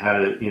 Yeah. And how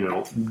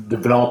to,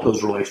 develop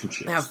those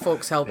relationships. Have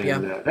folks help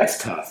you.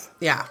 That's tough.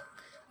 Yeah.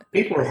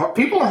 People are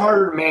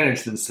harder to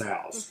manage than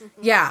sows.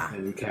 Yeah.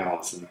 And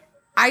cows. And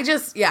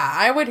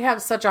I would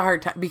have such a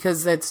hard time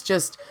because it's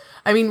just,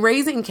 I mean,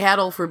 raising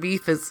cattle for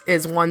beef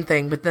is one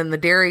thing, but then the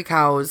dairy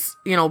cows,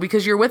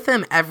 because you're with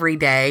them every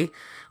day.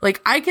 Like,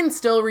 I can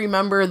still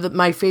remember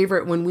my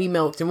favorite when we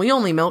milked, and we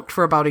only milked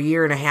for about 1.5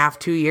 years,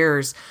 2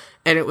 years,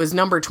 and it was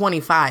number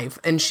 25.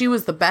 And she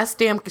was the best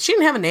she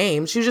didn't have a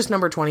name. She was just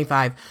number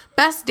 25.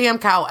 Best damn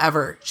cow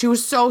ever. She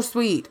was so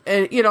sweet,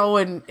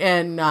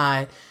 and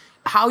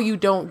how you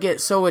don't get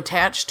so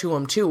attached to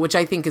them too, which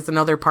I think is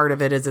another part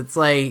of it, is it's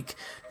like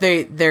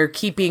they're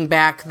keeping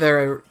back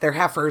their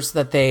heifers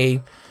that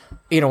they,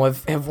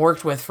 have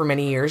worked with for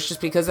many years, just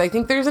because I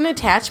think there's an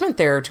attachment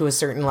there to a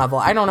certain level.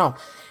 I don't know.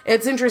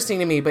 It's interesting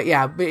to me, but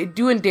yeah,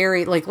 doing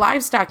dairy, like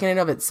livestock in and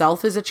of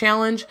itself is a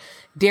challenge.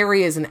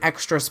 Dairy is an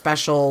extra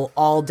special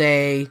all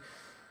day,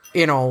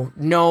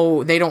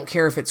 no, they don't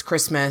care if it's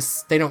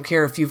Christmas. They don't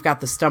care if you've got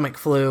the stomach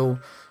flu,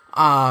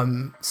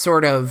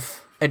 sort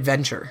of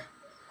adventure,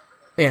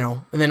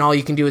 and then all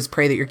you can do is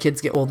pray that your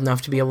kids get old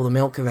enough to be able to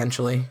milk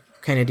eventually,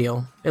 kind of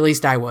deal. At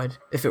least I would,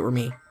 if it were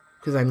me,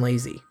 because I'm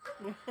lazy.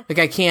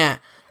 Like, I'm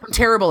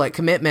terrible at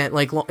commitment,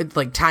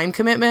 like time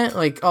commitment.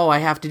 Like, oh, I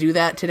have to do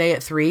that today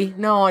at 3.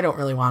 No, I don't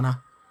really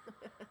wanna,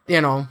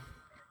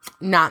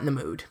 not in the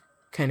mood,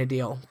 kind of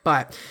deal.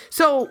 But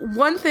so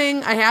one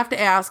thing I have to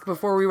ask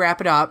before we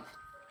wrap it up,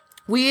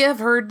 we have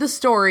heard the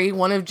story.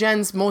 One of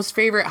Jen's most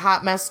favorite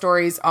hot mess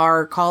stories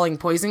are calling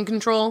poison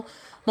control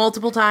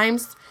multiple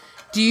times.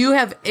 Do you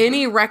have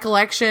any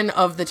recollection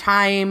of the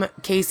time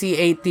Casey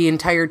ate the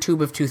entire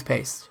tube of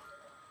toothpaste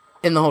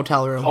in the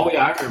hotel room? Oh,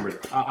 yeah, I remember.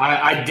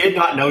 I did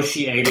not know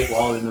she ate it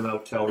while in the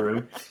hotel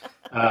room.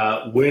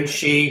 When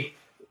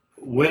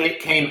it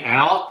came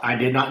out, I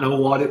did not know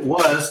what it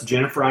was.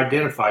 Jennifer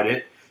identified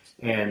it.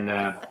 And,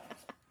 I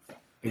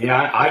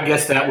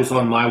guess that was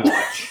on my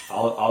watch.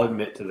 I'll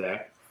admit to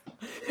that.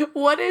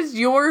 What is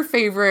your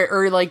favorite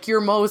or, like,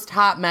 your most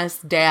hot mess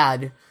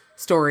dad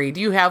story?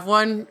 Do you have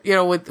one,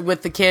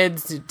 with the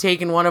kids,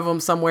 taking one of them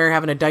somewhere,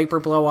 having a diaper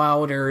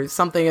blowout or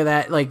something of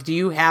that? Like, do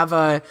you have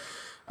a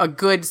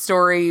good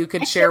story you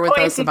could share with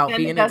us about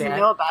being a dad? Doesn't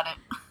know about it.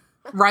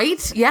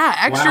 Right? Yeah.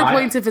 Extra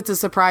points if it's a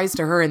surprise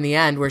to her in the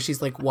end where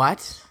she's like,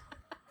 what?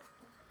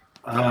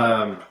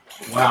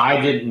 I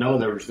didn't know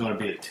there was going to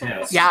be a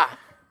test. Yeah.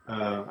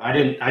 I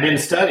didn't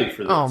study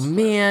for this. Oh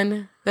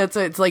man.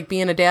 It's like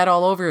being a dad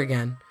all over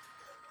again.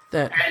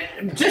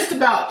 And just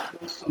about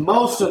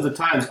most of the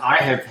times I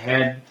have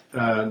had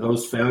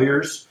those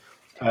failures.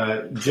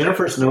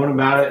 Jennifer's known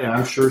about it, and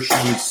I'm sure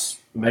she's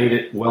made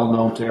it well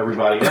known to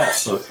everybody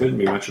else, so it couldn't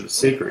be much of a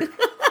secret.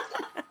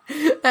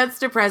 That's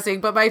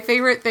depressing, but my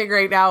favorite thing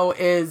right now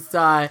is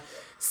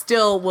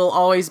still will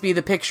always be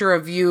the picture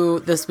of you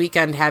this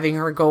weekend having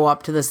her go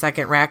up to the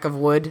second rack of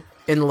wood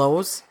in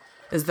Lowe's.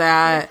 Is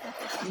that...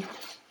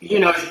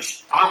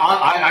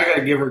 I got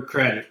to give her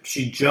credit.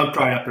 She jumped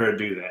right up there to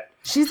do that.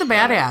 She's a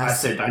badass. I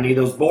said, I need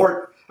those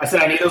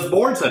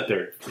boards up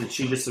there. And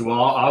she just said,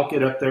 well, I'll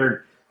get up there and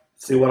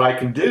see what I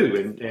can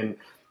do. And of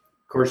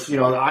course,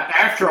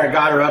 after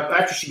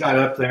she got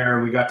up there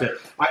and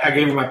I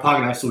gave her my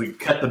pocket knife so we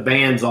cut the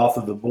bands off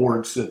of the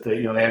boards so that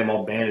they had them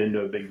all banded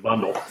into a big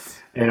bundle.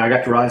 And I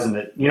got to realizing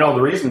that,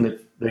 the reason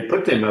that they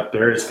put them up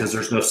there is because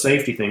there's no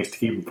safety things to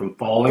keep them from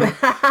falling.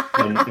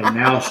 and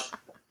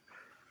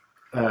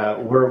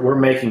we're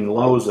making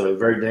Lowe's a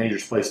very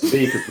dangerous place to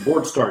be because the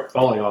boards start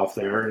falling off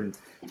there, and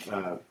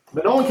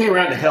but no one came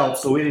around to help,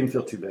 so we didn't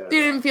feel too bad.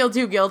 You didn't feel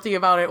too guilty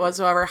about it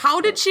whatsoever. How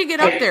did she get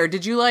up there?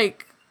 Did you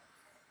like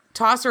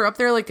toss her up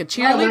there like a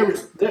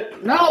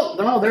cheerleader?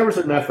 No, there was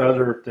enough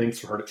other things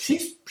for her.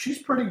 She's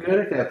pretty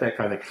good at that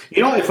kind of thing.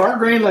 You know, if our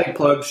grain leg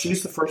plugs,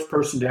 she's the first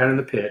person down in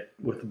the pit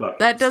with the bucket.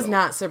 That does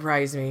not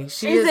surprise me.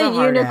 She is a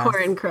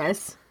unicorn,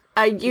 Chris.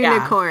 A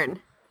unicorn.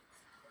 Yeah,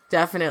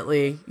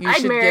 definitely.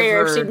 I'd marry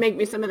her if she'd make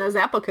me some of those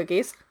apple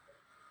cookies.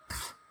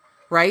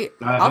 Right?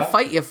 I'll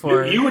fight you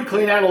for it. You would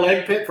clean out a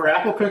leg pit for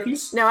apple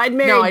cookies? No, I'd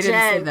marry Jen. No, I didn't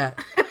say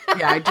that.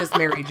 Yeah, I'd just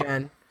marry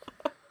Jen.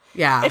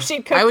 Yeah. If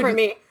she'd cook for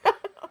me.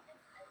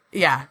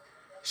 Yeah.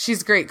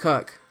 She's a great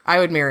cook. I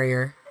would marry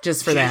her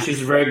just for that.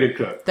 She's a very good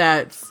cook.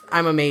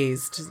 I'm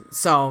amazed.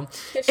 So,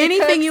 she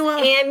anything you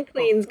want. And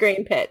cleans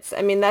grain pits.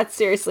 I mean, that's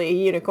seriously a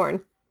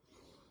unicorn.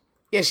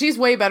 Yeah, she's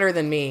way better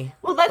than me.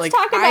 Well, let's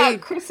talk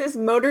about Chris's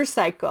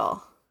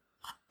motorcycle.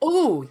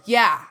 Oh,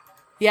 yeah.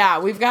 Yeah,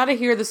 we've got to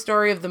hear the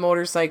story of the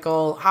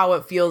motorcycle, how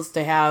it feels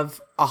to have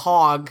a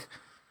hog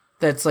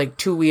that's like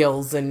two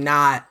wheels and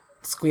not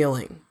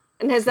squealing.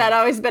 And has that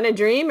always been a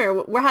dream,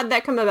 or how'd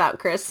that come about,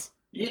 Chris?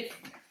 It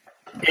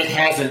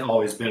hasn't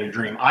always been a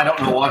dream. I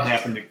don't know what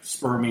happened to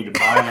spur me to buy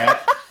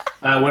that.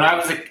 When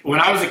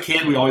I was a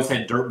kid, we always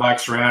had dirt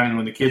bikes around, and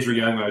when the kids were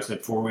young, we always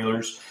had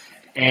four-wheelers.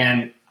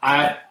 And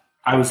I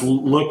was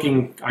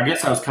looking, I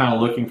guess I was kind of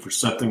looking for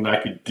something that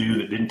I could do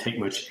that didn't take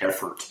much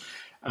effort.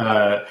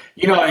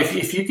 You know,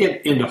 if you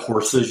get into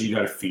horses, you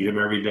got to feed them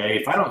every day.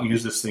 If I don't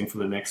use this thing for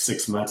the next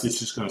 6 months, it's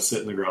just going to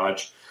sit in the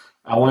garage.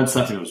 I wanted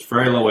something that was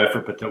very low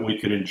effort, but that we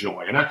could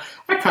enjoy. And I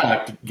kind of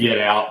like to get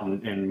out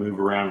and move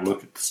around and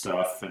look at the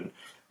stuff. And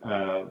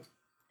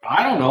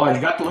I don't know. I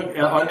got to look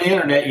on the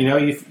internet. You know,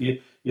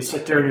 you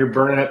sit there and you're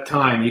burning up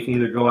time. You can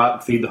either go out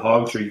and feed the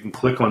hogs, or you can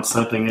click on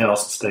something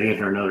else and stay in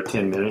here another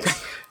 10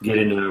 minutes, get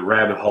into the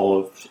rabbit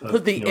hole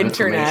of the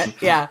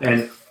internet. Yeah.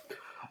 And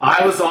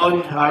I was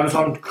on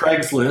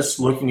Craigslist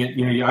looking at,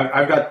 you know,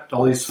 I've got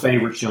all these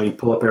favorites, you know, you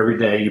pull up every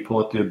day, you pull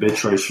up the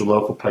obituaries for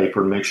local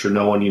paper and make sure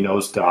no one you know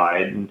has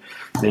died. And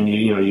then,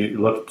 you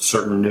look at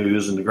certain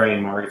news and the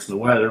grain markets and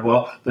the weather.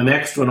 Well, the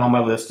next one on my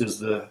list is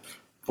the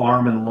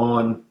farm and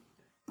lawn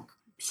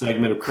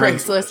segment of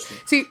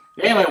Craigslist. See,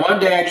 anyway, one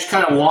day I just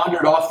kind of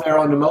wandered off there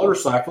on the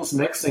motorcycles.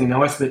 Next thing you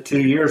know, I spent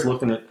 2 years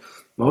looking at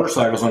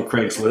motorcycles on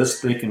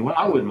Craigslist thinking, well,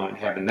 I wouldn't mind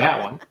having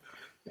that one.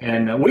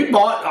 And we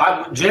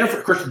bought,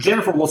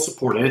 Jennifer will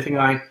support anything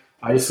I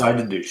decide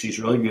to do. She's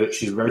really good.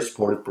 She's a very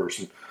supportive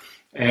person.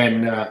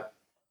 And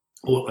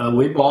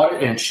we bought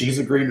it, and she's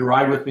agreed to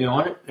ride with me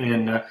on it.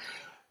 And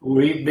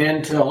we've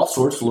been to all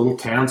sorts of little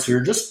towns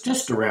here,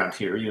 just around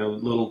here, you know,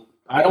 little,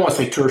 I don't want to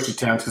say touristy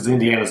towns because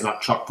Indiana's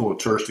not chock full of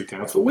touristy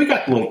towns, but we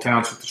got little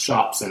towns with the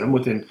shops in them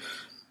within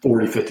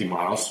 40, 50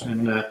 miles.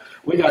 And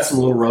we got some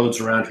little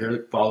roads around here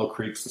that follow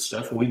creeks and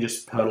stuff, and we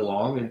just pedal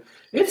along, and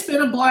it's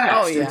been a blast.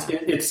 Oh, yeah.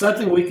 It's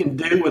something we can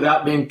do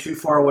without being too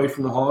far away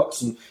from the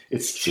hogs, and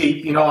it's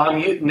cheap. You know,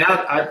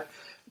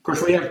 of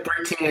course, we have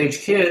 3 teenage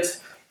kids,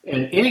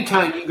 and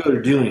anytime you go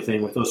to do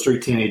anything with those 3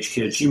 teenage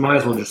kids, you might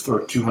as well just throw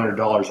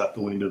 $200 out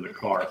the window of the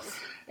car.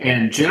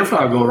 And Jennifer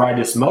and I will go ride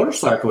this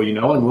motorcycle, you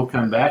know, and we'll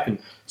come back and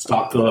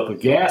stop, fill up with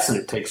gas, and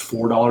it takes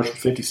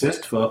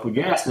 $4.50 to fill up with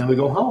gas, and then we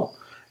go home.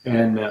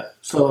 And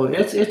so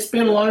it's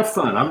been a lot of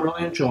fun. I'm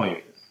really enjoying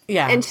it.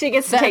 Yeah. And she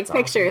gets to take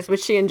pictures,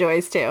 which she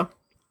enjoys too.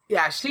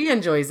 Yeah, she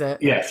enjoys it.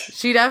 Yes.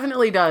 She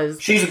definitely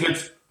does. She's a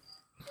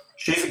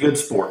good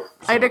sport.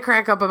 So. I had to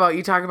crack up about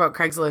you talking about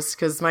Craigslist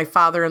because my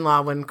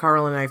father-in-law, when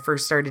Carl and I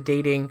first started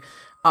dating,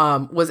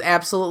 was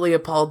absolutely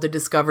appalled to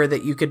discover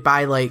that you could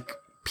buy like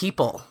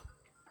people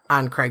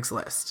on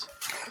Craigslist.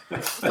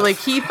 Like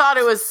he thought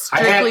it was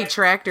strictly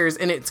tractors,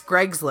 and it's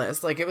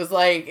Craigslist. Like it was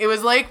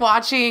like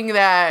watching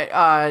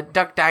that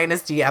Duck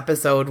Dynasty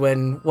episode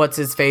when what's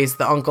his face,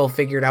 the uncle,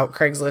 figured out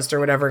Craigslist or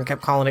whatever and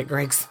kept calling it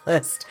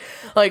Craigslist.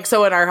 Like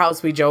so in our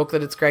house we joke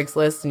that it's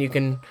Craigslist and you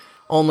can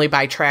only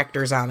buy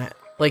tractors on it.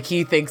 Like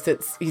he thinks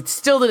it's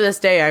still to this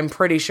day, I'm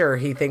pretty sure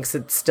he thinks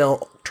it's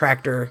still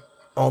tractor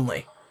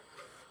only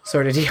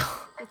sort of deal.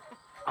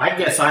 I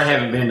guess I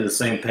haven't been to the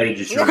same page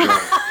as you're going.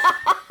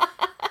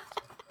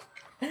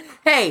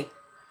 Hey,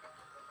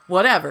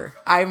 whatever.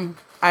 I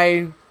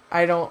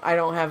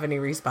don't have any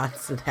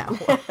response to that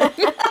one.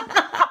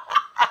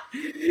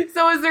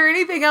 So is there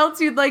anything else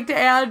you'd like to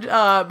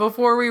add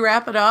before we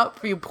wrap it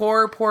up? You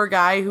poor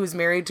guy who's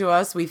married to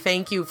us. We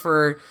thank you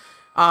for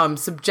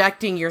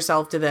subjecting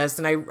yourself to this.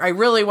 And I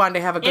really wanted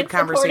to have a good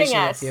conversation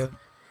with you.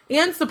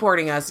 And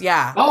supporting us,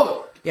 yeah.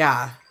 Oh.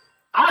 Yeah.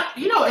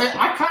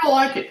 I kind of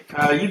like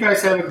it. You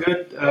guys have a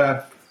good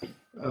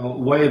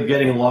way of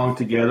getting along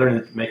together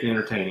and making it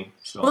entertaining.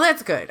 So. Well,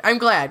 that's good. I'm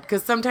glad,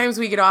 because sometimes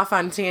we get off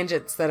on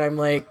tangents that I'm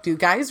like, do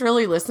guys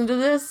really listen to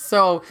this?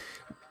 So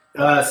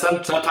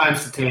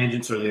sometimes the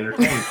tangents are the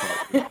entertaining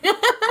part.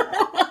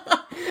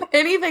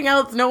 Anything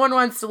else? No one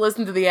wants to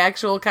listen to the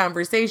actual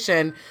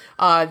conversation.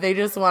 They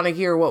just want to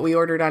hear what we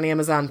ordered on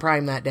Amazon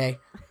Prime that day.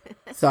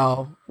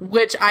 So,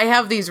 which I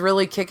have these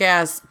really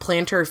kick-ass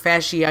plantar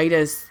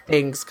fasciitis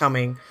things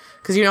coming.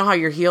 Because you know how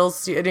your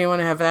heels, do anyone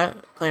have that?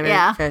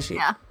 Plantar fasciitis?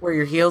 Yeah. Where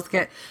your heels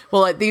get,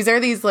 well, these are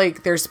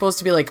like, they're supposed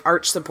to be like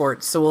arch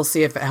supports. So we'll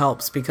see if it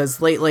helps.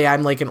 Because lately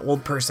I'm like an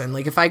old person.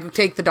 Like if I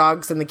take the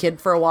dogs and the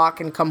kid for a walk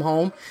and come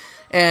home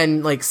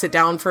and like sit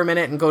down for a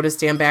minute and go to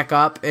stand back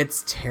up,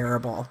 it's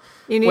terrible.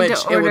 You need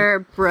to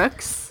order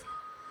Brooks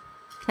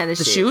tennis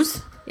the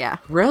shoes. Yeah.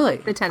 Really?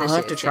 The tennis I'll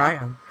have shoes, to try yeah.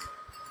 them.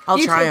 I'll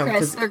try them.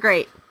 Chris. They're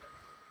great.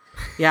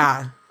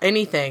 Yeah.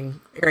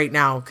 Anything right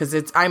now.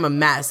 Because I'm a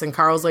mess. And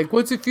Carl's like,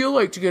 what's it feel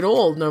like to get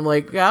old? And I'm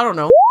like, yeah, I don't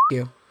know.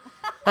 You.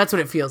 That's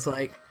what it feels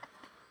like.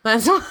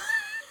 That's what.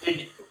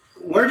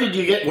 Where did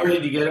you get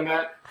them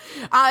at?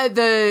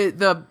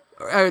 The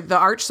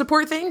arch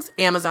support things,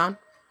 Amazon.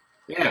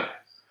 Yeah.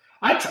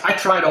 I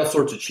tried all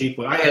sorts of cheap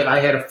ones. I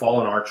had a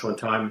fallen arch one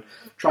time.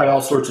 Tried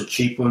all sorts of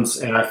cheap ones,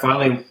 and I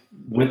finally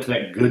went to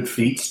that Good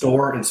Feet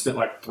store and spent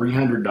like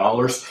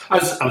 $300.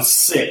 I was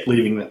sick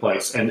leaving the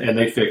place, and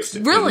they fixed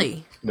it.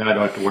 Really? Now I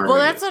don't have to wear them. Well,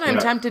 that's what I'm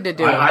tempted to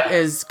do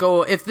is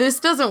go. If this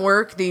doesn't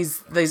work,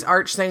 these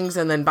arch things,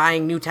 and then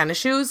buying new tennis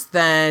shoes,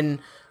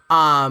 then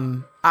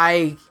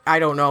I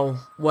don't know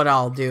what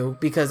I'll do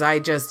because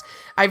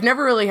I've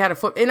never really had a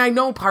foot, and I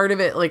know part of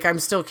it. Like I'm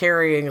still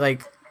carrying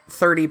like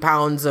 30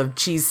 pounds of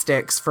cheese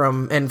sticks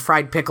and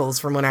fried pickles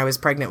from when I was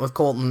pregnant with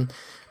Colton,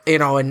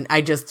 and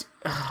I just,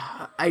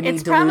 I need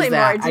it's to probably lose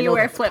that. more. Do you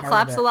wear flip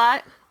flops a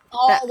lot?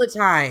 All the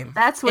time.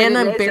 That's what and it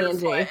I'm is,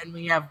 barefoot, Angie. and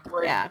we have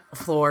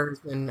floors,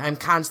 and I'm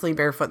constantly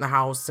barefoot in the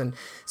house, and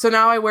so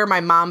now I wear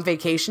my mom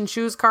vacation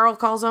shoes. Carl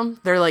calls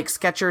them. They're like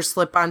Skechers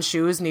slip-on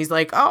shoes, and he's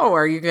like, "Oh,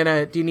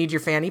 do you need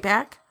your fanny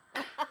pack?"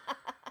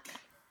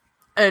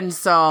 And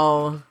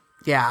so,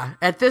 yeah,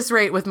 at this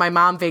rate, with my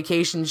mom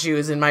vacation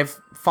shoes and my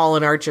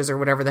fallen arches or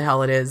whatever the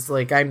hell it is,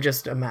 like I'm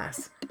just a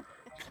mess.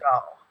 So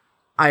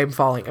I'm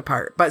falling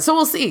apart. But so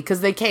we'll see,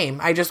 because they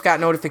came. I just got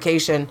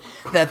notification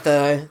that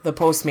the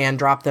postman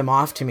dropped them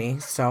off to me.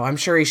 So I'm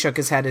sure he shook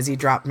his head as he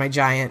dropped my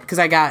giant, because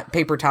I got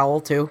paper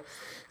towel too.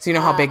 So you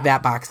know how big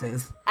that box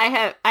is.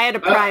 I had a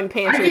Prime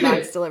pantry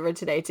box delivered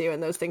today too,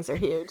 and those things are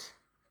huge.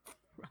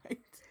 Right.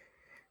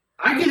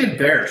 I get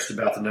embarrassed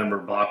about the number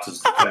of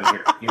boxes that come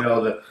here.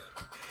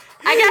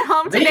 I got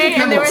home today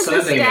and there was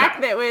a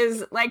stack that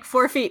was like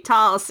 4 feet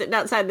tall sitting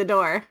outside the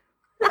door.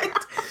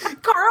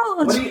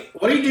 Carl,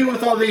 what do you do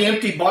with all the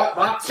empty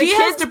boxes? The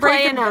kids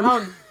play in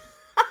them.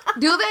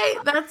 Do they?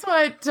 That's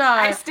what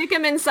I stick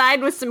them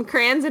inside with some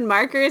crayons and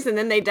markers, and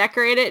then they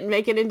decorate it and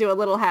make it into a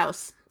little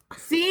house.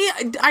 See,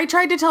 I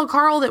tried to tell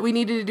Carl that we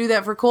needed to do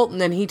that for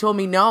Colton, and he told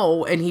me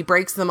no, and he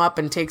breaks them up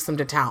and takes them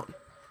to town.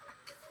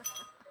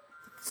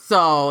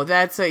 So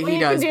that's what he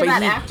does. You can do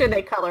that after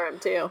they color them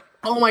too.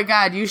 Oh my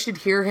God, you should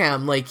hear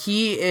him. Like,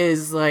 he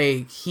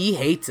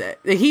hates it.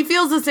 He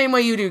feels the same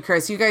way you do,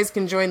 Chris. You guys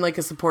can join like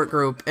a support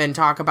group and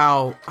talk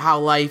about how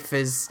life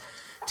is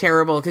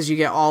terrible because you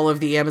get all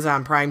of the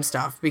Amazon Prime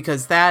stuff,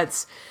 because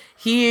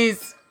he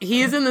is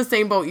in the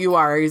same boat you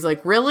are. He's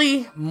like,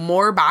 really?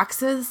 More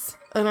boxes?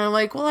 And I'm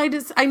like, well, I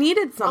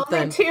needed something.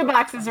 Only 2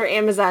 boxes were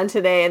Amazon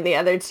today, and the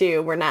other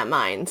 2 were not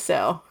mine,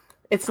 so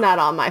it's not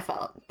all my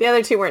fault. The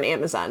other 2 weren't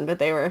Amazon, but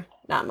they were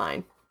not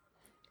mine.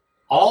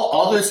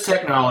 All this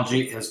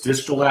technology has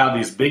just allowed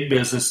these big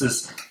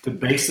businesses to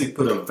basically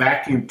put a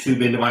vacuum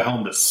tube into my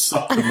home to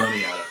suck the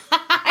money out of it.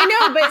 I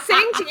know, but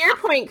saying to your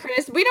point,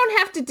 Chris, we don't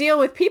have to deal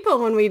with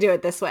people when we do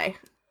it this way.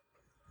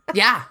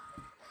 Yeah.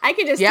 I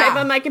can just type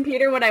on my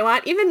computer what I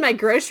want. Even my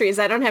groceries,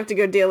 I don't have to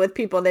go deal with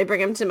people. They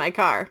bring them to my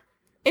car.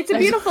 It's a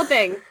beautiful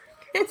thing.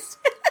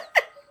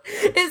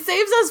 It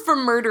saves us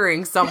from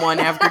murdering someone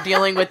after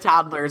dealing with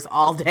toddlers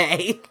all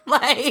day.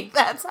 Like,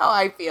 that's how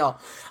I feel.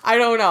 I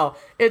don't know.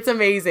 It's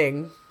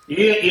amazing.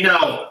 You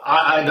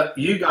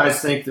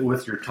guys think that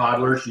with your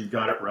toddlers, you've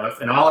got it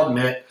rough. And I'll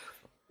admit,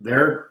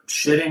 they're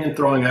shitting and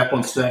throwing up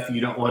on stuff. You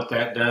don't want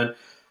that done.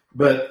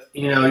 But,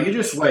 you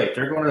just wait.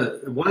 One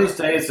of these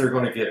days, they're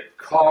going to get a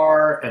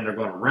car, and they're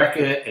going to wreck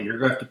it, and you're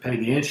going to have to pay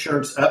the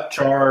insurance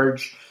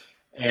upcharge,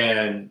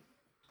 and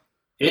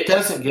it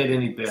doesn't get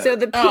any better. So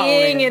the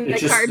peeing in the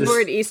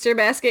cardboard Easter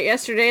basket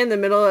yesterday in the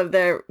middle of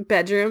their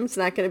bedroom's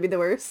not going to be the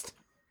worst?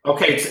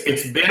 Okay,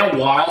 it's been a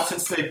while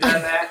since they've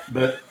done that,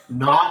 but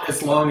not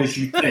as long as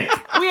you think.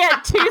 We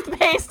had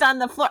toothpaste on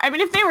the floor. I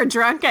mean, if they were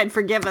drunk, I'd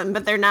forgive them,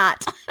 but they're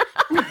not.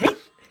 Right?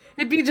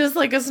 It'd be just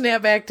like a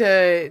snapback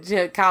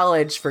to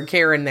college for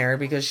Karen there,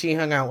 because she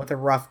hung out with a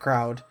rough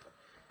crowd.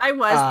 I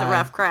was the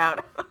rough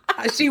crowd.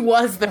 She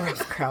was the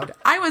rough crowd.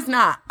 I was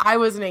not. I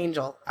was an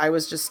angel. I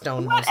was just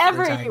stoned most of the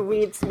Whatever, time. you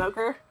weed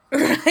smoker.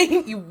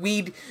 Right? You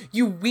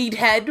weed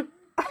head.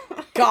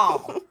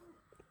 Go.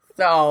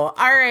 So, all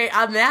right.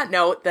 On that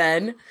note,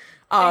 then,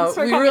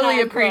 we really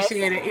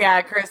appreciate it.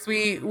 Yeah, Chris,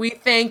 we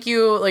thank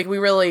you. Like, we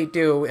really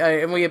do,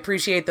 and we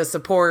appreciate the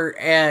support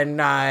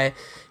and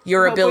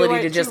your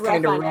ability to just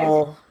kind of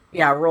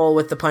roll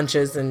with the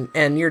punches,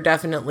 and you're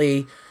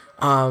definitely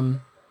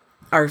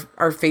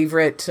our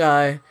favorite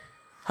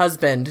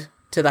husband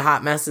to the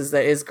hot messes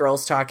that is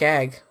Girls Talk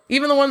Ag.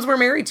 Even the ones we're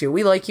married to,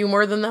 we like you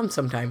more than them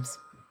sometimes.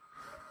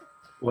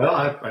 Well,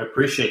 I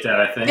appreciate that,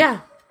 I think.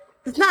 Yeah.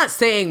 It's not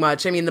saying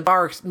much. I mean, the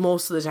bar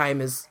most of the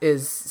time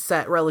is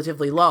set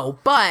relatively low,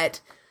 but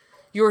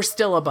you're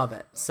still above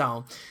it.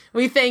 So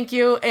we thank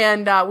you,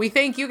 and we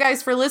thank you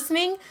guys for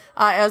listening.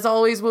 As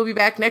always, we'll be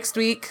back next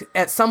week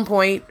at some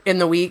point in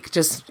the week.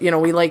 Just, we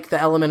like the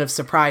element of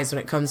surprise when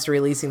it comes to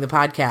releasing the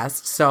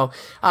podcast. So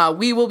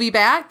we will be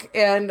back,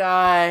 and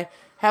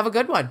have a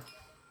good one.